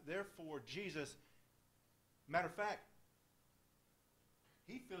 Therefore, Jesus, matter of fact,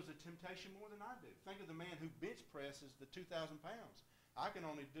 he feels the temptation more than I do. Think of the man who bench presses the 2,000 pounds. I can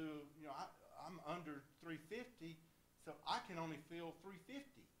only do, I'm under 350, so I can only feel 350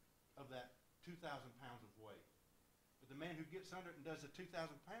 of that 2,000 pounds of weight. But the man who gets under it and does the 2,000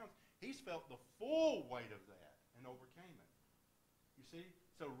 pounds, he's felt the full weight of that and overcame it. You see?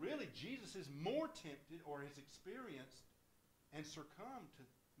 So really, Jesus is more tempted or has experienced and succumbed to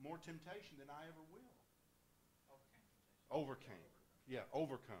more temptation than I ever will. Overcame. Yeah,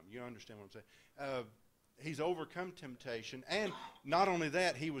 overcome. You understand what I'm saying? He's overcome temptation. And not only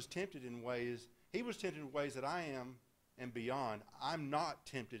that, he was tempted in ways that I am and beyond. I'm not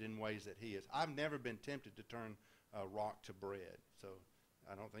tempted in ways that he is. I've never been tempted to turn rock to bread. So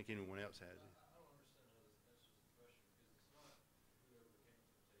I don't think anyone else has it. I don't understand how this answers the question, because it's not who overcame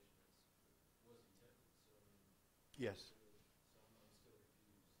temptation, it's was he tempted. So I mean, Yes. so I'm still confused.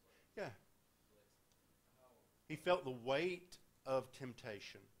 Yeah. How? He felt the weight of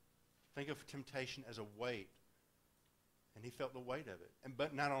temptation. Think of temptation as a weight. And he felt the weight of it.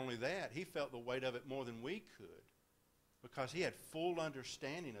 But not only that, he felt the weight of it more than we could, because he had full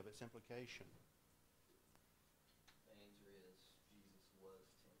understanding of its implication. The answer is Jesus was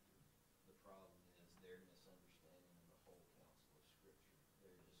tempted. The problem is their misunderstanding of the whole counsel of Scripture.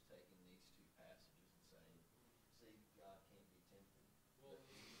 They're just taking these two passages and saying, see, God can't be tempted. Well,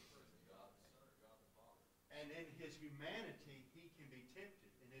 he's referring to God the Son or God the Father. And in his humanity, he can be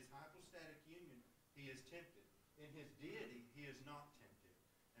tempted. In his hypostatic union, he is tempted. In his deity, he is not tempted.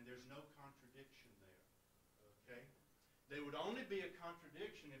 And there's no contradiction there. Okay? There would only be a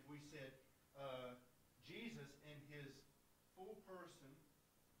contradiction if we said Jesus in his full person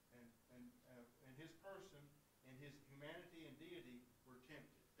and his person and his humanity and deity were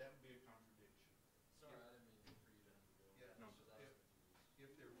tempted. That would be a contradiction. Sorry, I didn't mean for you to have to go. Yeah, No. Because I was confused.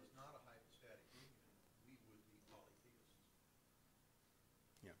 If there was not a hypostatic union, we would be polytheists.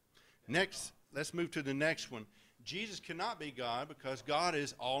 Yeah. Next, let's move to the next one. Jesus cannot be God because God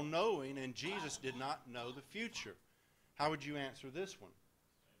is all-knowing and Jesus did not know the future. How would you answer this one?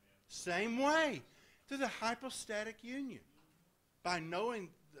 Same way. Through the hypostatic union. By knowing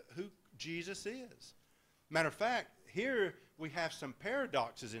who Jesus is. Matter of fact, here we have some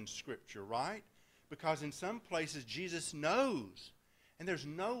paradoxes in Scripture, right? Because in some places Jesus knows. And there's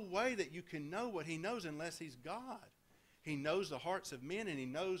no way that you can know what he knows unless he's God. He knows the hearts of men and he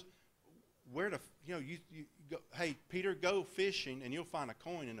knows where to, you go, hey, Peter, go fishing and you'll find a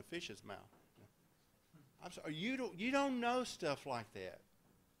coin in a fish's mouth. I'm sorry, you don't know stuff like that.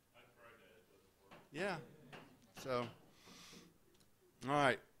 I tried that. It doesn't work. Yeah. So, all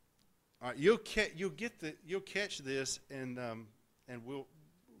right. You'll catch this, and we'll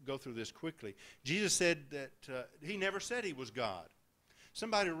go through this quickly. Jesus said that he never said he was God.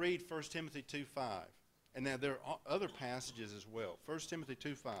 Somebody read 1 Timothy 2:5. And now there are other passages as well. 1 Timothy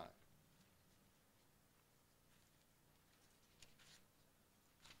 2:5.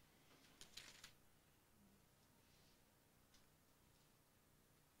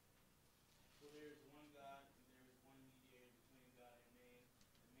 For there is one God, and there is one mediator between God and man,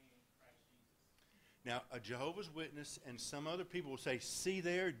 the man Christ Jesus. Now, a Jehovah's Witness and some other people will say, see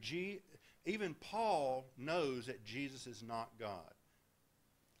there, even Paul knows that Jesus is not God.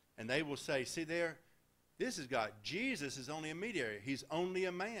 And they will say, see there, this is God. Jesus is only a mediator. He's only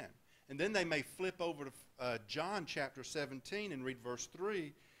a man. And then they may flip over to John chapter 17 and read verse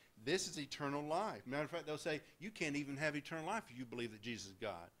 3. This is eternal life. Matter of fact, they'll say, you can't even have eternal life if you believe that Jesus is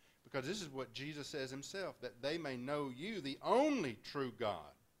God. Because this is what Jesus says himself, that they may know you, the only true God,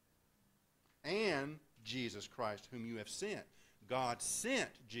 and Jesus Christ, whom you have sent. God sent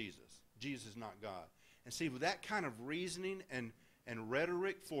Jesus. Jesus is not God. And see, with that kind of reasoning and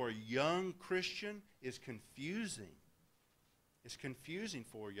rhetoric for a young Christian is confusing. It's confusing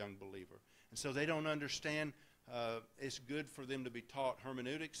for a young believer. And so they don't understand. It's good for them to be taught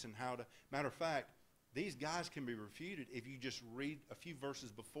hermeneutics and how to. Matter of fact, these guys can be refuted if you just read a few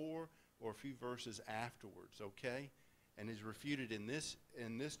verses before or a few verses afterwards, okay? And is refuted in this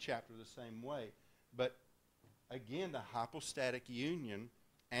chapter the same way. But again, the hypostatic union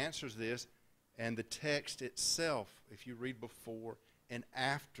answers this, and the text itself, if you read before and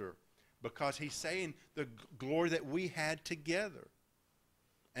after, because he's saying the glory that we had together.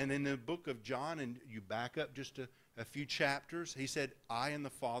 And in the book of John, and you back up just a few chapters, he said, I and the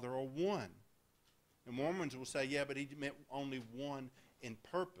Father are one. And Mormons will say, yeah, but he meant only one in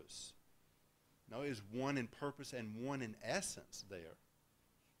purpose. No, it was one in purpose and one in essence there.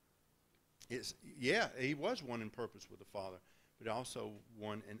 Yeah, he was one in purpose with the Father, but also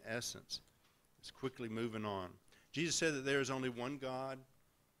one in essence. It's quickly moving on. Jesus said that there is only one God.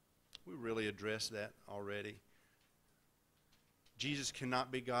 We really addressed that already. Jesus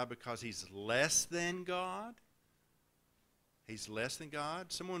cannot be God because he's less than God. He's less than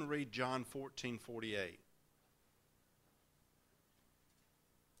God. Someone read John 14:48.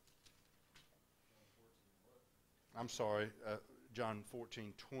 I'm sorry, John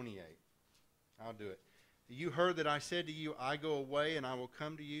 14:28. I'll do it. You heard that I said to you, I go away and I will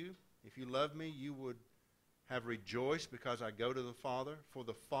come to you. If you love me, you would have rejoiced because I go to the Father, for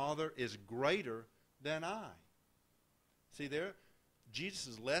the Father is greater than I. See there, Jesus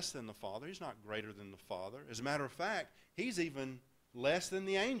is less than the Father. He's not greater than the Father. As a matter of fact, he's even less than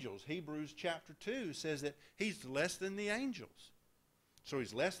the angels. Hebrews chapter 2 says that he's less than the angels. So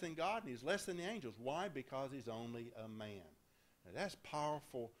he's less than God and he's less than the angels. Why? Because he's only a man. Now that's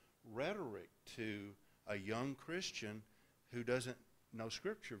powerful rhetoric to a young Christian who doesn't know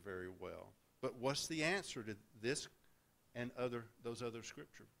Scripture very well. But what's the answer to this and those other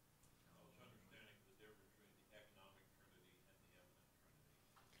Scripture? Well, it's understanding the difference between the economic trinity and the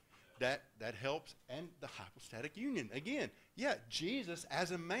eminent trinity. That helps. And the hypostatic union. Again, yeah, Jesus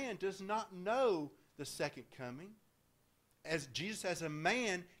as a man does not know the second coming. As Jesus as a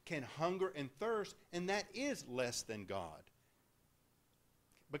man can hunger and thirst, and that is less than God.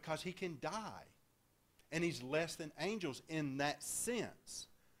 Because he can die. And he's less than angels in that sense.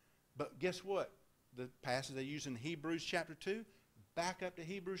 But guess what? The passage they use in Hebrews chapter 2, back up to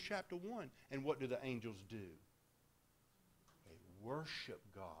Hebrews chapter 1. And what do the angels do? They worship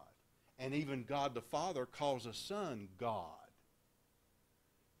God. And even God the Father calls the Son God.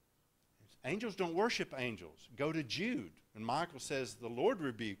 Angels don't worship angels. Go to Jude. And Michael says, the Lord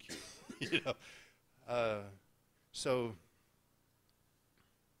rebuke you. So,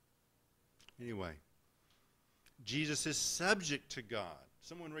 anyway. Jesus is subject to God.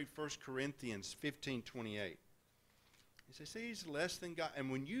 Someone read 1 Corinthians 15:28. He says, see, he's less than God.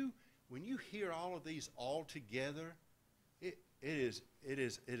 And when you hear all of these all together, it is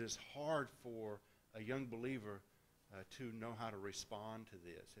hard for a young believer to know how to respond to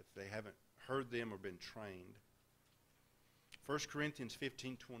this if they haven't heard them or been trained. 1 Corinthians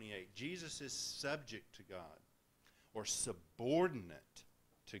 15:28. Jesus is subject to God or subordinate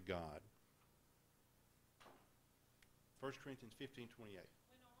to God. 1 Corinthians 15:28.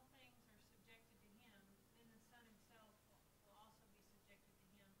 When all things are subjected to him, then the Son himself will also be subjected to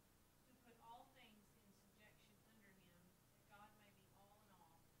him, who put all things in subjection under him, that God may be all in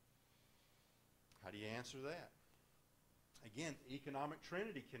all. How do you answer that? Again, the economic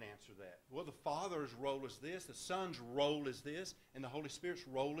trinity can answer that. Well, the Father's role is this, the Son's role is this, and the Holy Spirit's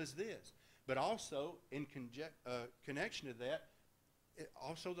role is this. But also, in connection to that,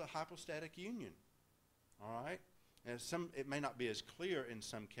 also the hypostatic union. All right? And it may not be as clear in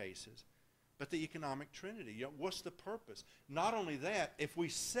some cases, but the economic trinity. You know, what's the purpose? Not only that, if we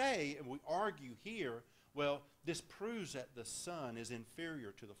say and we argue here, well, this proves that the Son is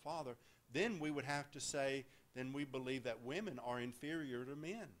inferior to the Father, then we would have to say, then we believe that women are inferior to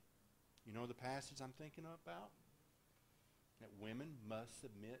men. You know the passage I'm thinking about? That women must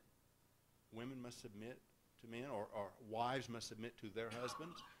submit to men, or wives must submit to their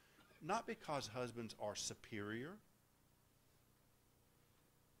husbands. Not because husbands are superior.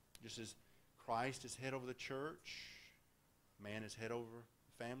 Just as Christ is head over the church, man is head over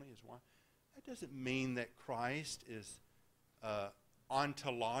the family, his wife. That doesn't mean that Christ is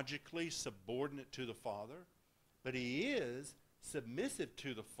ontologically subordinate to the Father, but he is submissive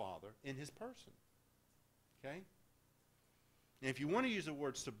to the Father in his person. Okay? And if you want to use the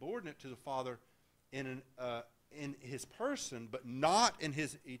word subordinate to the Father in his person, but not in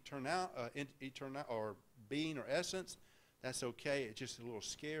his eternal or being or essence, that's okay. It's just a little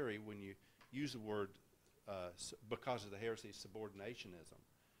scary when you use the word because of the heresy of subordinationism.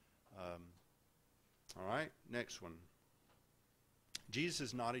 All right, next one. Jesus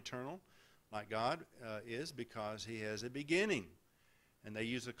is not eternal like God is because he has a beginning. And they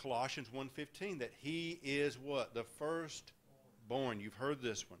use the Colossians 1:15 that he is what? The firstborn. You've heard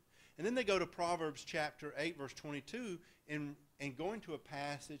this one. And then they go to Proverbs chapter 8, verse 22, and going to a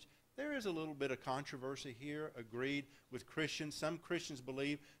passage. There is a little bit of controversy here, agreed with Christians. Some Christians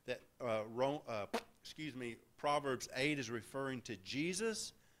believe that Proverbs 8 is referring to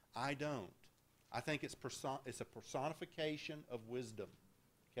Jesus. I don't. I think it's a personification of wisdom.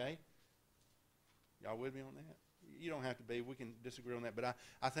 Okay? Y'all with me on that? You don't have to be. We can disagree on that. But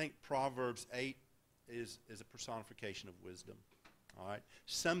I think Proverbs 8 is a personification of wisdom. All right?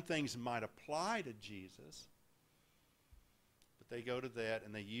 Some things might apply to Jesus, but they go to that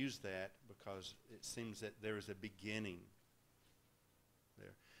and they use that because it seems that there is a beginning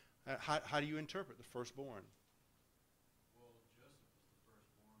there. How do you interpret the firstborn? Well, Joseph was the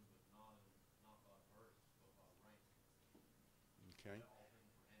firstborn, but not by birth, but by rank. Okay. All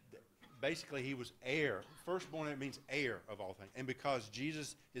things were handed over to Basically, he was heir. Firstborn, it means heir of all things. And because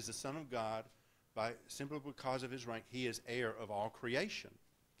Jesus is the Son of God, simply because of his rank, he is heir of all creation.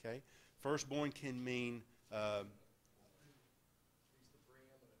 Okay? Firstborn can mean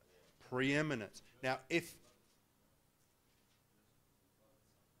preeminence. Now, if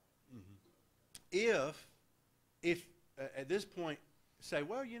at this point say,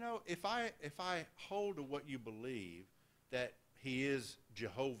 well, if I hold to what you believe, that he is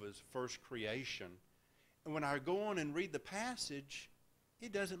Jehovah's first creation, and when I go on and read the passage,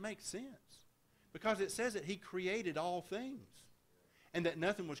 it doesn't make sense. Because it says that he created all things. And that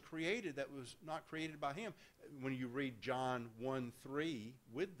nothing was created that was not created by him. When you read John 1:3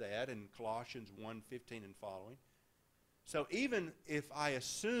 with that, and Colossians 1:15 and following. So even if I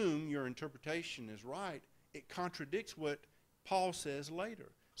assume your interpretation is right, it contradicts what Paul says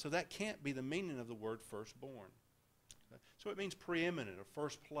later. So that can't be the meaning of the word firstborn. So it means preeminent, or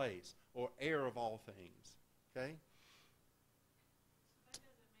first place, or heir of all things. Okay? So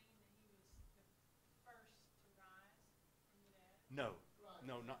that doesn't mean that he was the first to rise from the dead? No. Right.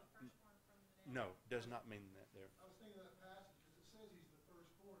 No, not, The firstborn from the dead? no, does not mean that there. I was thinking of that passage because it says he's the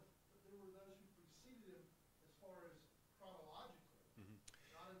firstborn, but there were those who preceded him as far as chronologically,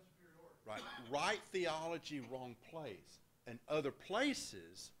 not in superiority. Right. Right theology, wrong place. And other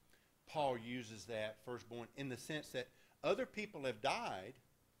places, Paul uses that firstborn in the sense that other people have died,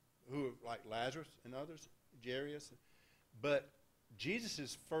 who like Lazarus and others, Jairus, but Jesus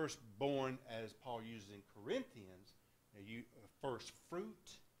is firstborn, as Paul uses in Corinthians, first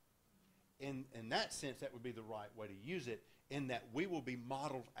fruit. In that sense, that would be the right way to use it, in that we will be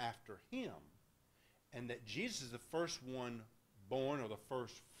modeled after him, and that Jesus is the first one born, or the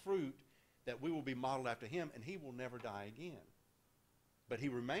first fruit, that we will be modeled after him, and he will never die again. But he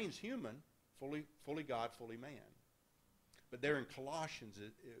remains human, fully God, fully man. But there in Colossians,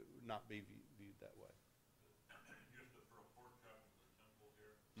 it would not be viewed that way. Just to throw pork chop into the temple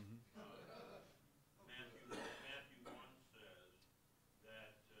here. Matthew 1 says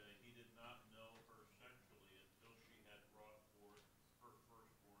that he did not know her sexually until she had brought forth her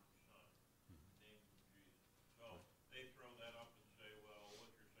firstborn son, named Jesus. So they throw that up and say, well,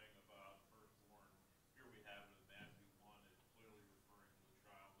 what you're saying about firstborn, here we have it in Matthew 1, it's clearly referring to the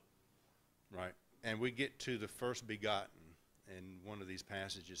child that was born. Right. And we get to the first begotten in one of these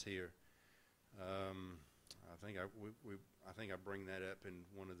passages here. I think I bring that up in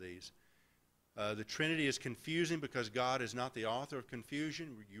one of these. The Trinity is confusing because God is not the author of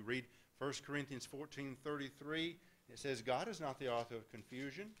confusion. You read 1 Corinthians 14:33. It says God is not the author of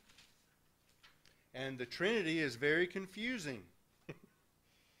confusion. And the Trinity is very confusing. It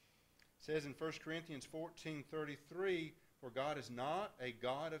says in 1 Corinthians 14:33, for God is not a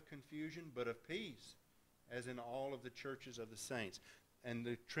God of confusion, but of peace, as in all of the churches of the saints. And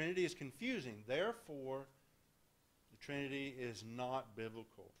the Trinity is confusing. Therefore, the Trinity is not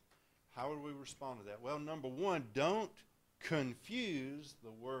biblical. How would we respond to that? Well, number one, don't confuse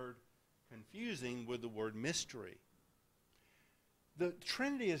the word confusing with the word mystery. The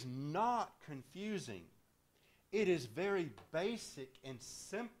Trinity is not confusing. It is very basic and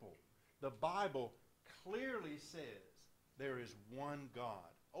simple. The Bible clearly says there is one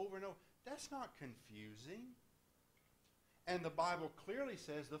God. Over and over. That's not confusing. And the Bible clearly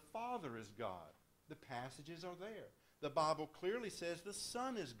says the Father is God. The passages are there. The Bible clearly says the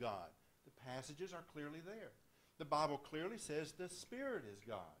Son is God. The passages are clearly there. the Bible clearly says the Spirit is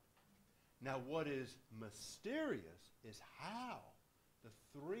God. Now, what is mysterious is how the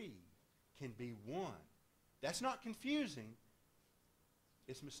three can be one. That's not confusing.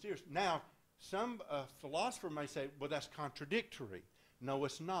 It's mysterious. Now, some philosopher may say, well, that's contradictory. No,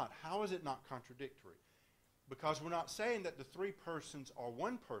 it's not. How is it not contradictory? Because we're not saying that the three persons are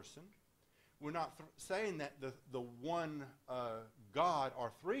one person. We're not saying that the one God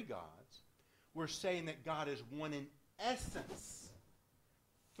are three gods. We're saying that God is one in essence,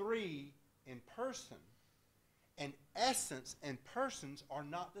 three in person. And essence and persons are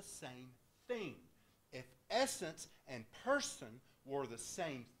not the same thing. If essence and person were the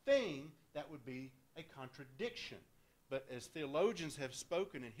same thing, that would be a contradiction. But as theologians have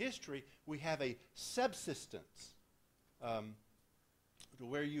spoken in history, we have a subsistence to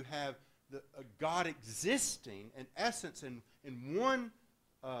where you have a God existing in essence in one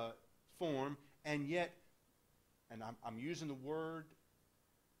form, and yet, and I'm using the word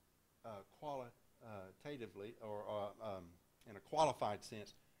qualitatively or in a qualified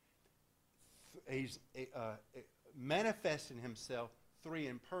sense, he's manifesting himself three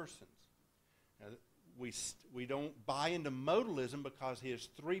in persons. Now, we don't buy into modalism because he is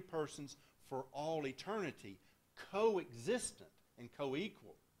three persons for all eternity, coexistent and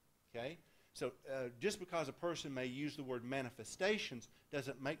co-equal. Okay? So just because a person may use the word manifestations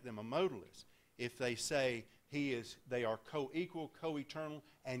doesn't make them a modalist. If they say they are co-equal, co-eternal,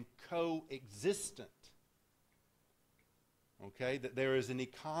 and co-existent. Okay? That there is an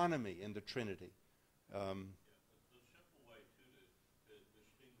economy in the Trinity. The simple way, too, to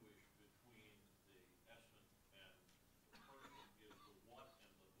distinguish between the essence and the person is the what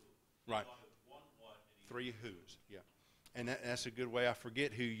and the who. Right. God is one what and he Three who's, yeah. And that's a good way. I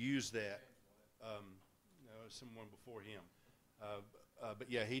forget who used that. Someone before him.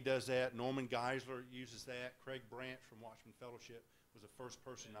 But yeah, he does that. Norman Geisler uses that. Craig Branch from Watchman Fellowship was the first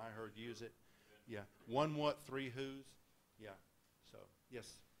person I heard use it. Yeah. One what, three who's. Yeah. So,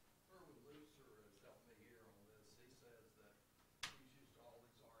 yes. Erwin Lutzer has helped me here on this. He says that he's used all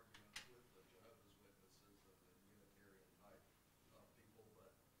these arguments with the Jehovah's Witnesses and the Unitarian type people,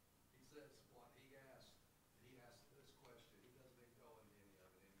 but he says what he asked this question. He doesn't even go into any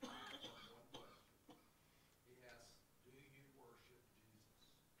of it. One question. He asks, do you worship Jesus?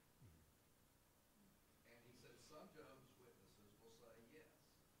 And he said some Jehovah's Witnesses will say yes.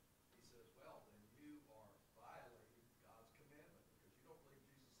 He says, well, then you are violating God's commandment because you don't believe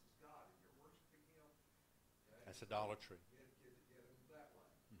Jesus is God and you're worshiping him. Okay? That's idolatry. Get him that way.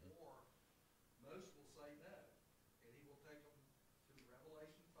 Or most will say no. And he will take them to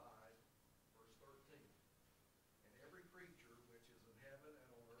Revelation 5, verse 13. And every creature which is in heaven and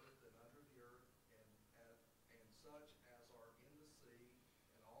on earth and under the earth and such as are in the sea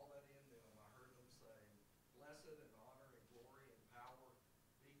and all that in them, I heard them say, blessed and honor and glory and power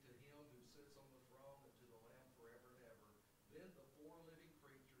be to him who sits on the throne and to the Lamb forever and ever. Then the four living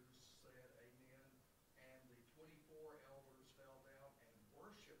creatures said, amen, and the 24 elders fell down and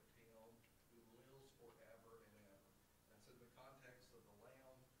worshipped him who lives forever and ever. That's in the context of the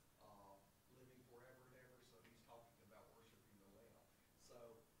Lamb living forever and ever, so he's talking about worshiping the Lamb. So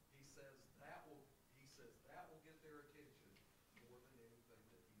he says that will get their attention more than anything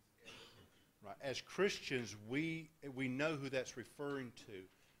that he's ever done. Right. As Christians, we know who that's referring to,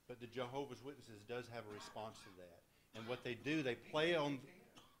 but the Jehovah's Witnesses does have a response to that. And what they do, they play on,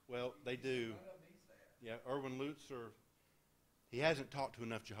 well, they do. Yeah, Erwin Lutzer, he hasn't talked to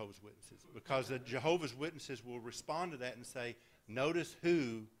enough Jehovah's Witnesses because the Jehovah's Witnesses will respond to that and say, notice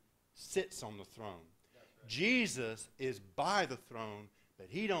who sits on the throne. Jesus is by the throne, but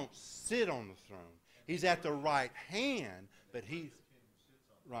he don't sit on the throne. He's at the right hand, but he's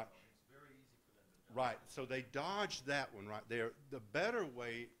right. Right. So they dodge that one right there. The better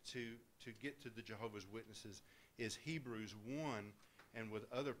way to get to the Jehovah's Witnesses is Hebrews 1 and with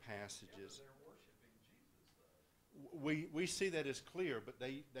other passages. They're worshiping Jesus, though. We see that as clear, but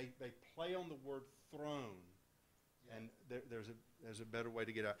they play on the word throne, and there's a better way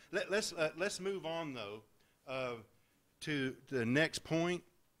to get out. Let's move on though to the next point.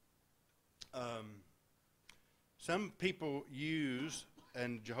 Some people use,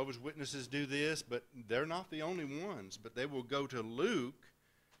 and Jehovah's Witnesses do this, but they're not the only ones. But they will go to Luke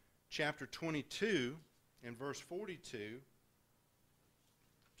chapter 22 and verse 42.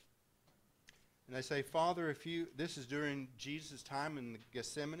 And they say, Father, if you, this is during Jesus' time in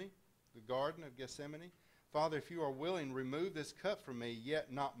Gethsemane, the Garden of Gethsemane. Father, if you are willing, remove this cup from me,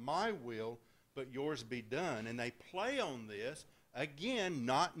 yet not my will, but yours be done. And they play on this, again,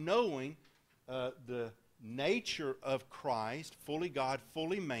 not knowing the nature of Christ, fully God,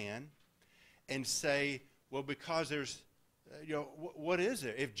 fully man, and say, Well, because there's, what is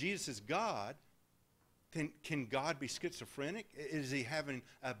there? If Jesus is God, then can God be schizophrenic? Is he having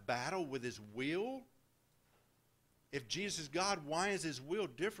a battle with his will? If Jesus is God, why is his will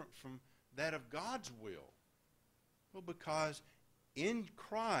different from that of God's will? Well, because in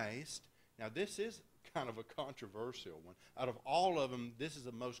Christ, now this is kind of a controversial one. Out of all of them, this is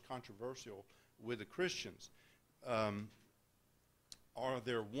the most controversial with the Christians. Are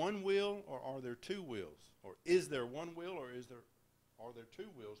there one will or are there two wills? Or is there one will or are there two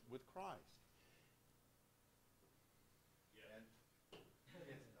wills with Christ?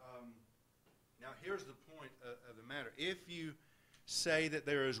 Now here's the point of the matter. If you say that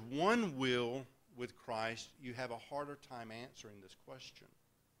there is one will with Christ, you have a harder time answering this question.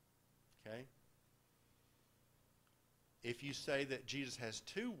 Okay? If you say that Jesus has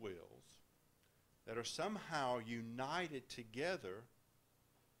two wills that are somehow united together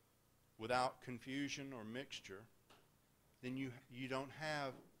without confusion or mixture, then you don't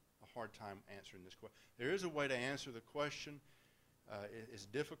have a hard time answering this question. There is a way to answer the question. It's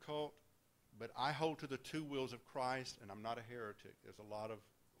difficult, but I hold to the two wills of Christ, and I'm not a heretic. There's a lot of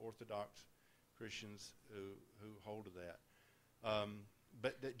Orthodox Christians who hold to that.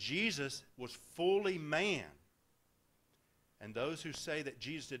 But that Jesus was fully man. And those who say that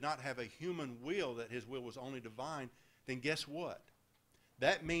Jesus did not have a human will, that his will was only divine, then guess what?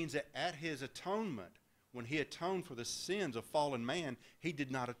 That means that at his atonement, when he atoned for the sins of fallen man, he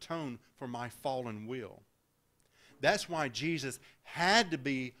did not atone for my fallen will. That's why Jesus had to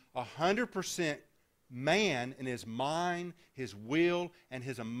be 100% man in his mind, his will, and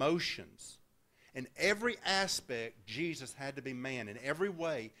his emotions. In every aspect, Jesus had to be man. In every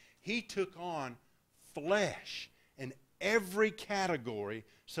way, he took on flesh in every category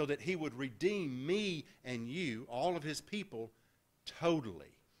so that he would redeem me and you, all of his people,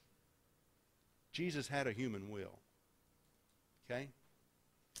 totally. Jesus had a human will. Okay?